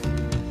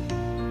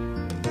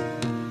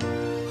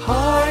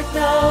 Hark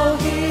now,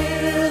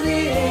 hear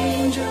the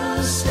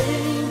angels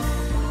sing,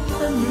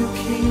 a new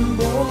king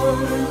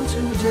born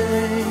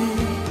today.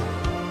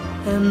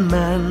 And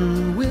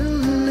man will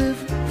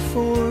live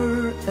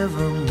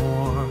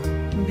forevermore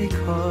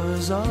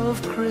because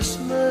of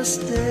Christmas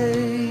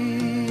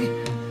Day.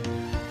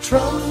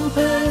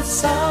 Trumpets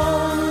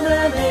sound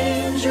and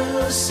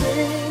angels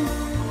sing,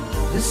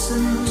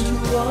 listen to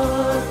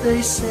what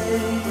they say,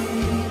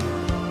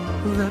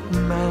 that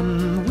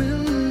man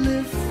will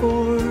live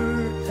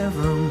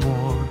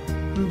forevermore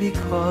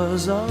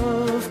because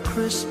of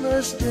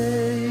Christmas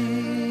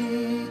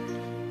Day.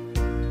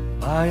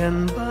 By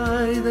and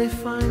by they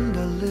find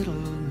a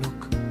little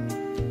nook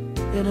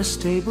in a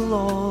stable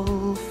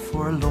all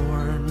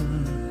forlorn,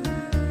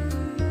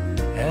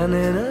 and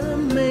in a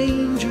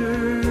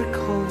manger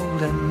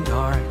cold and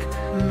dark,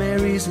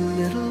 Mary's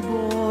little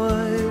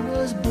boy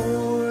was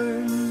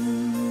born.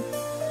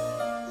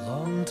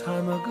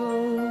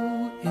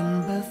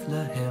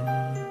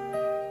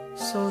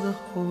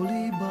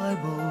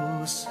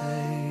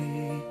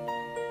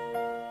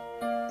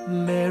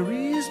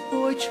 Mary's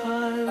boy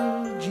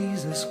child,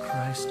 Jesus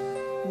Christ,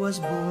 was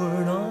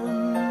born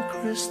on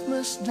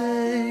Christmas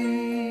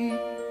Day.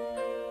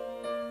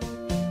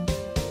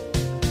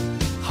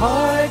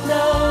 Hark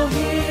now,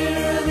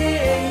 hear the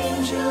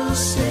angels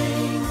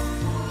sing,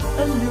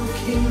 a new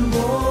King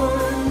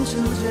born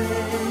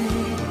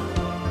today,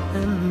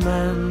 and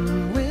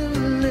man will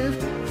live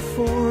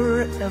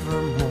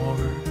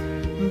forevermore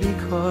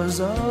because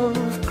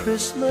of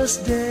Christmas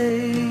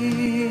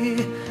Day.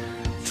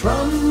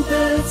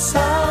 Trumpets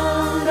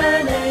sound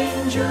and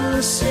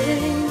angels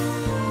sing,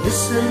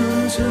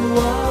 listen to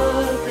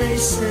what they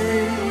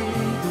say,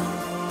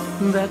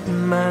 that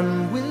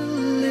man will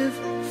live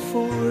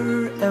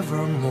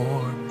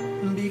forevermore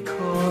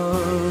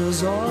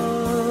because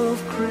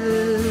of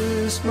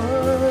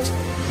Christmas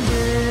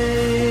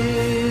Day.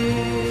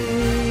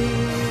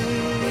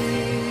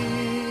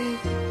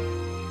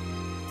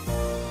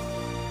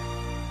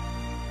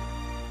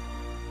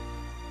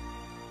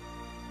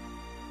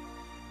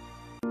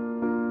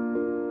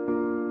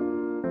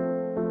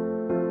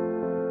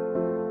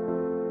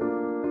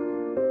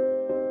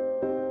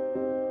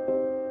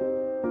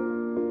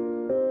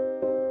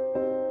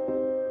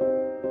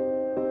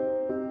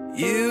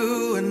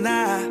 You and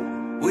I,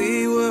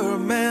 we were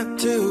meant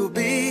to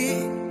be.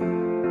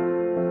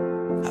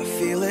 I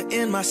feel it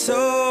in my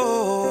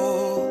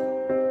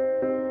soul,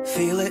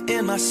 feel it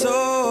in my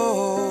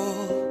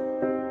soul.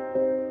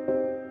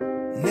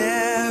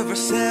 Never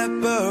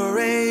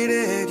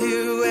separated,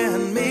 you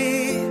and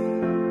me.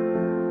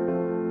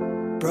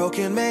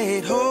 Broken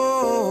made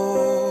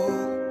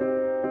whole,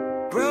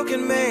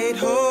 broken made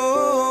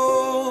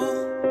whole.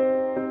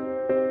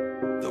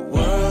 The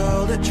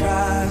world that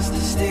tries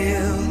to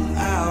steal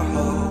our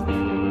hope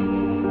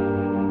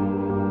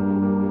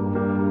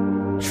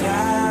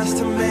tries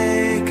to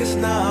make us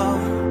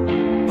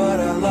numb, but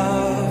our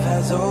love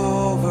has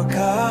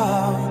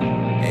overcome.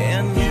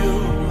 And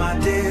you, my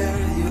dear,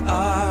 you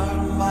are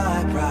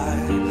my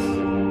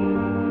prize.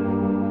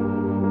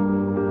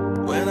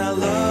 When I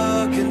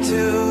look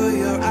into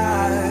your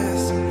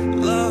eyes,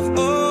 love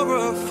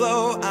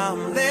overflow,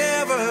 I'm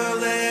never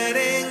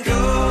letting go.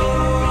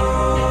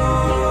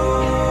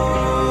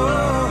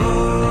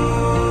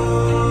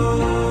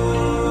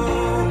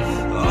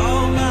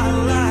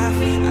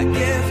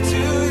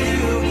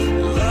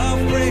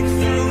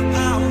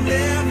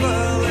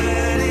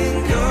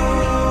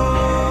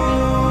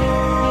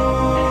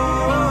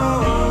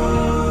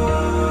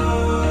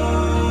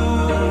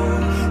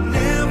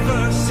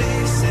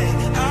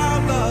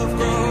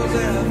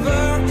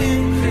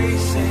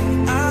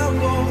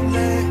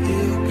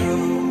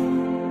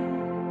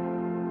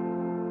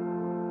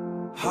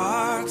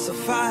 Hearts of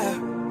fire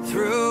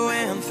through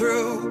and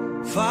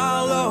through.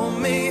 Follow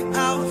me,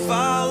 I'll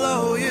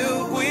follow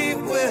you. We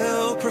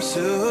will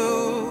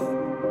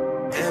pursue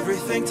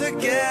everything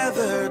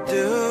together,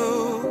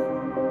 do.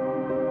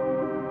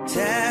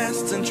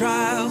 Tests and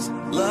trials,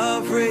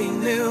 love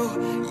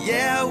renew.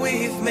 Yeah,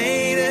 we've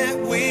made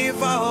it.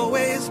 We've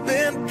always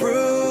been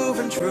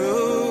proven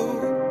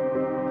true.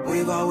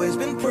 We've always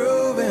been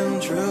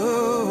proven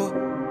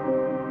true.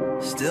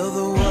 Still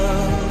the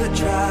world that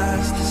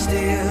tries to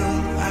steal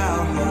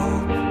our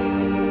hope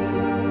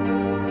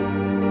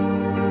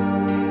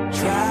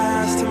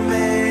tries to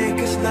make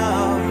us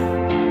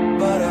numb,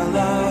 but our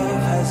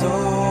love has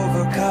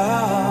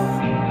overcome.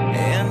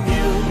 And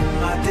you,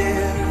 my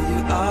dear,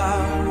 you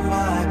are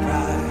my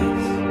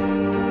prize.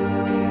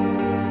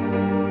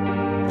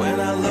 When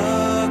I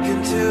look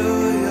into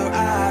your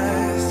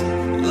eyes,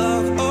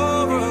 love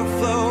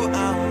overflow,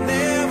 I'm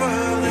never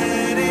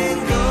letting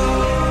go.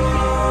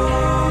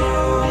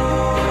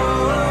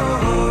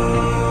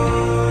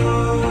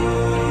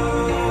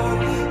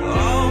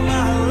 All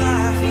my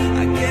life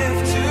I give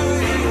to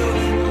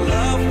you.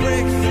 Love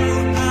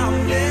breakthrough,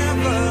 I'm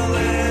never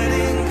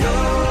letting go.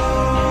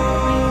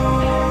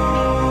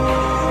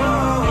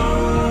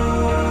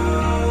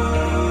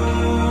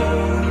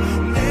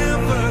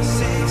 Never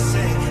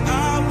ceasing,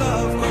 our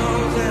love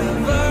grows,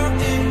 ever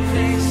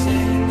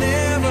increasing,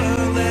 never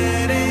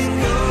letting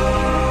go.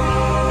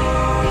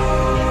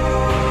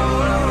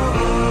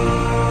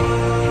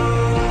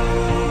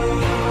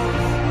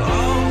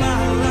 All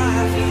my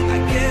life I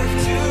give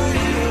to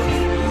you.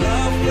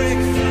 Love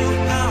breakthrough,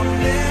 I'm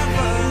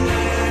never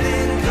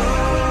letting go.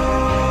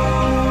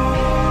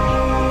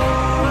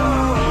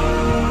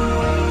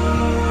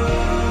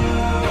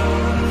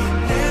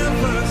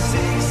 Never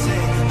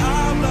ceasing,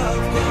 our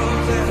love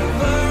grows,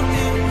 ever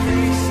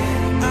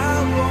increasing. I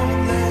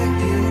won't let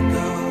you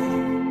go.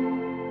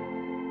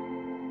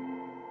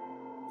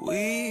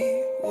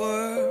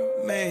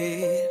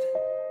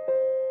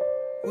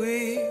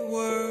 We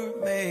were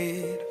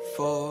made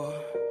for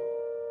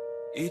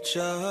each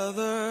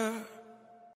other.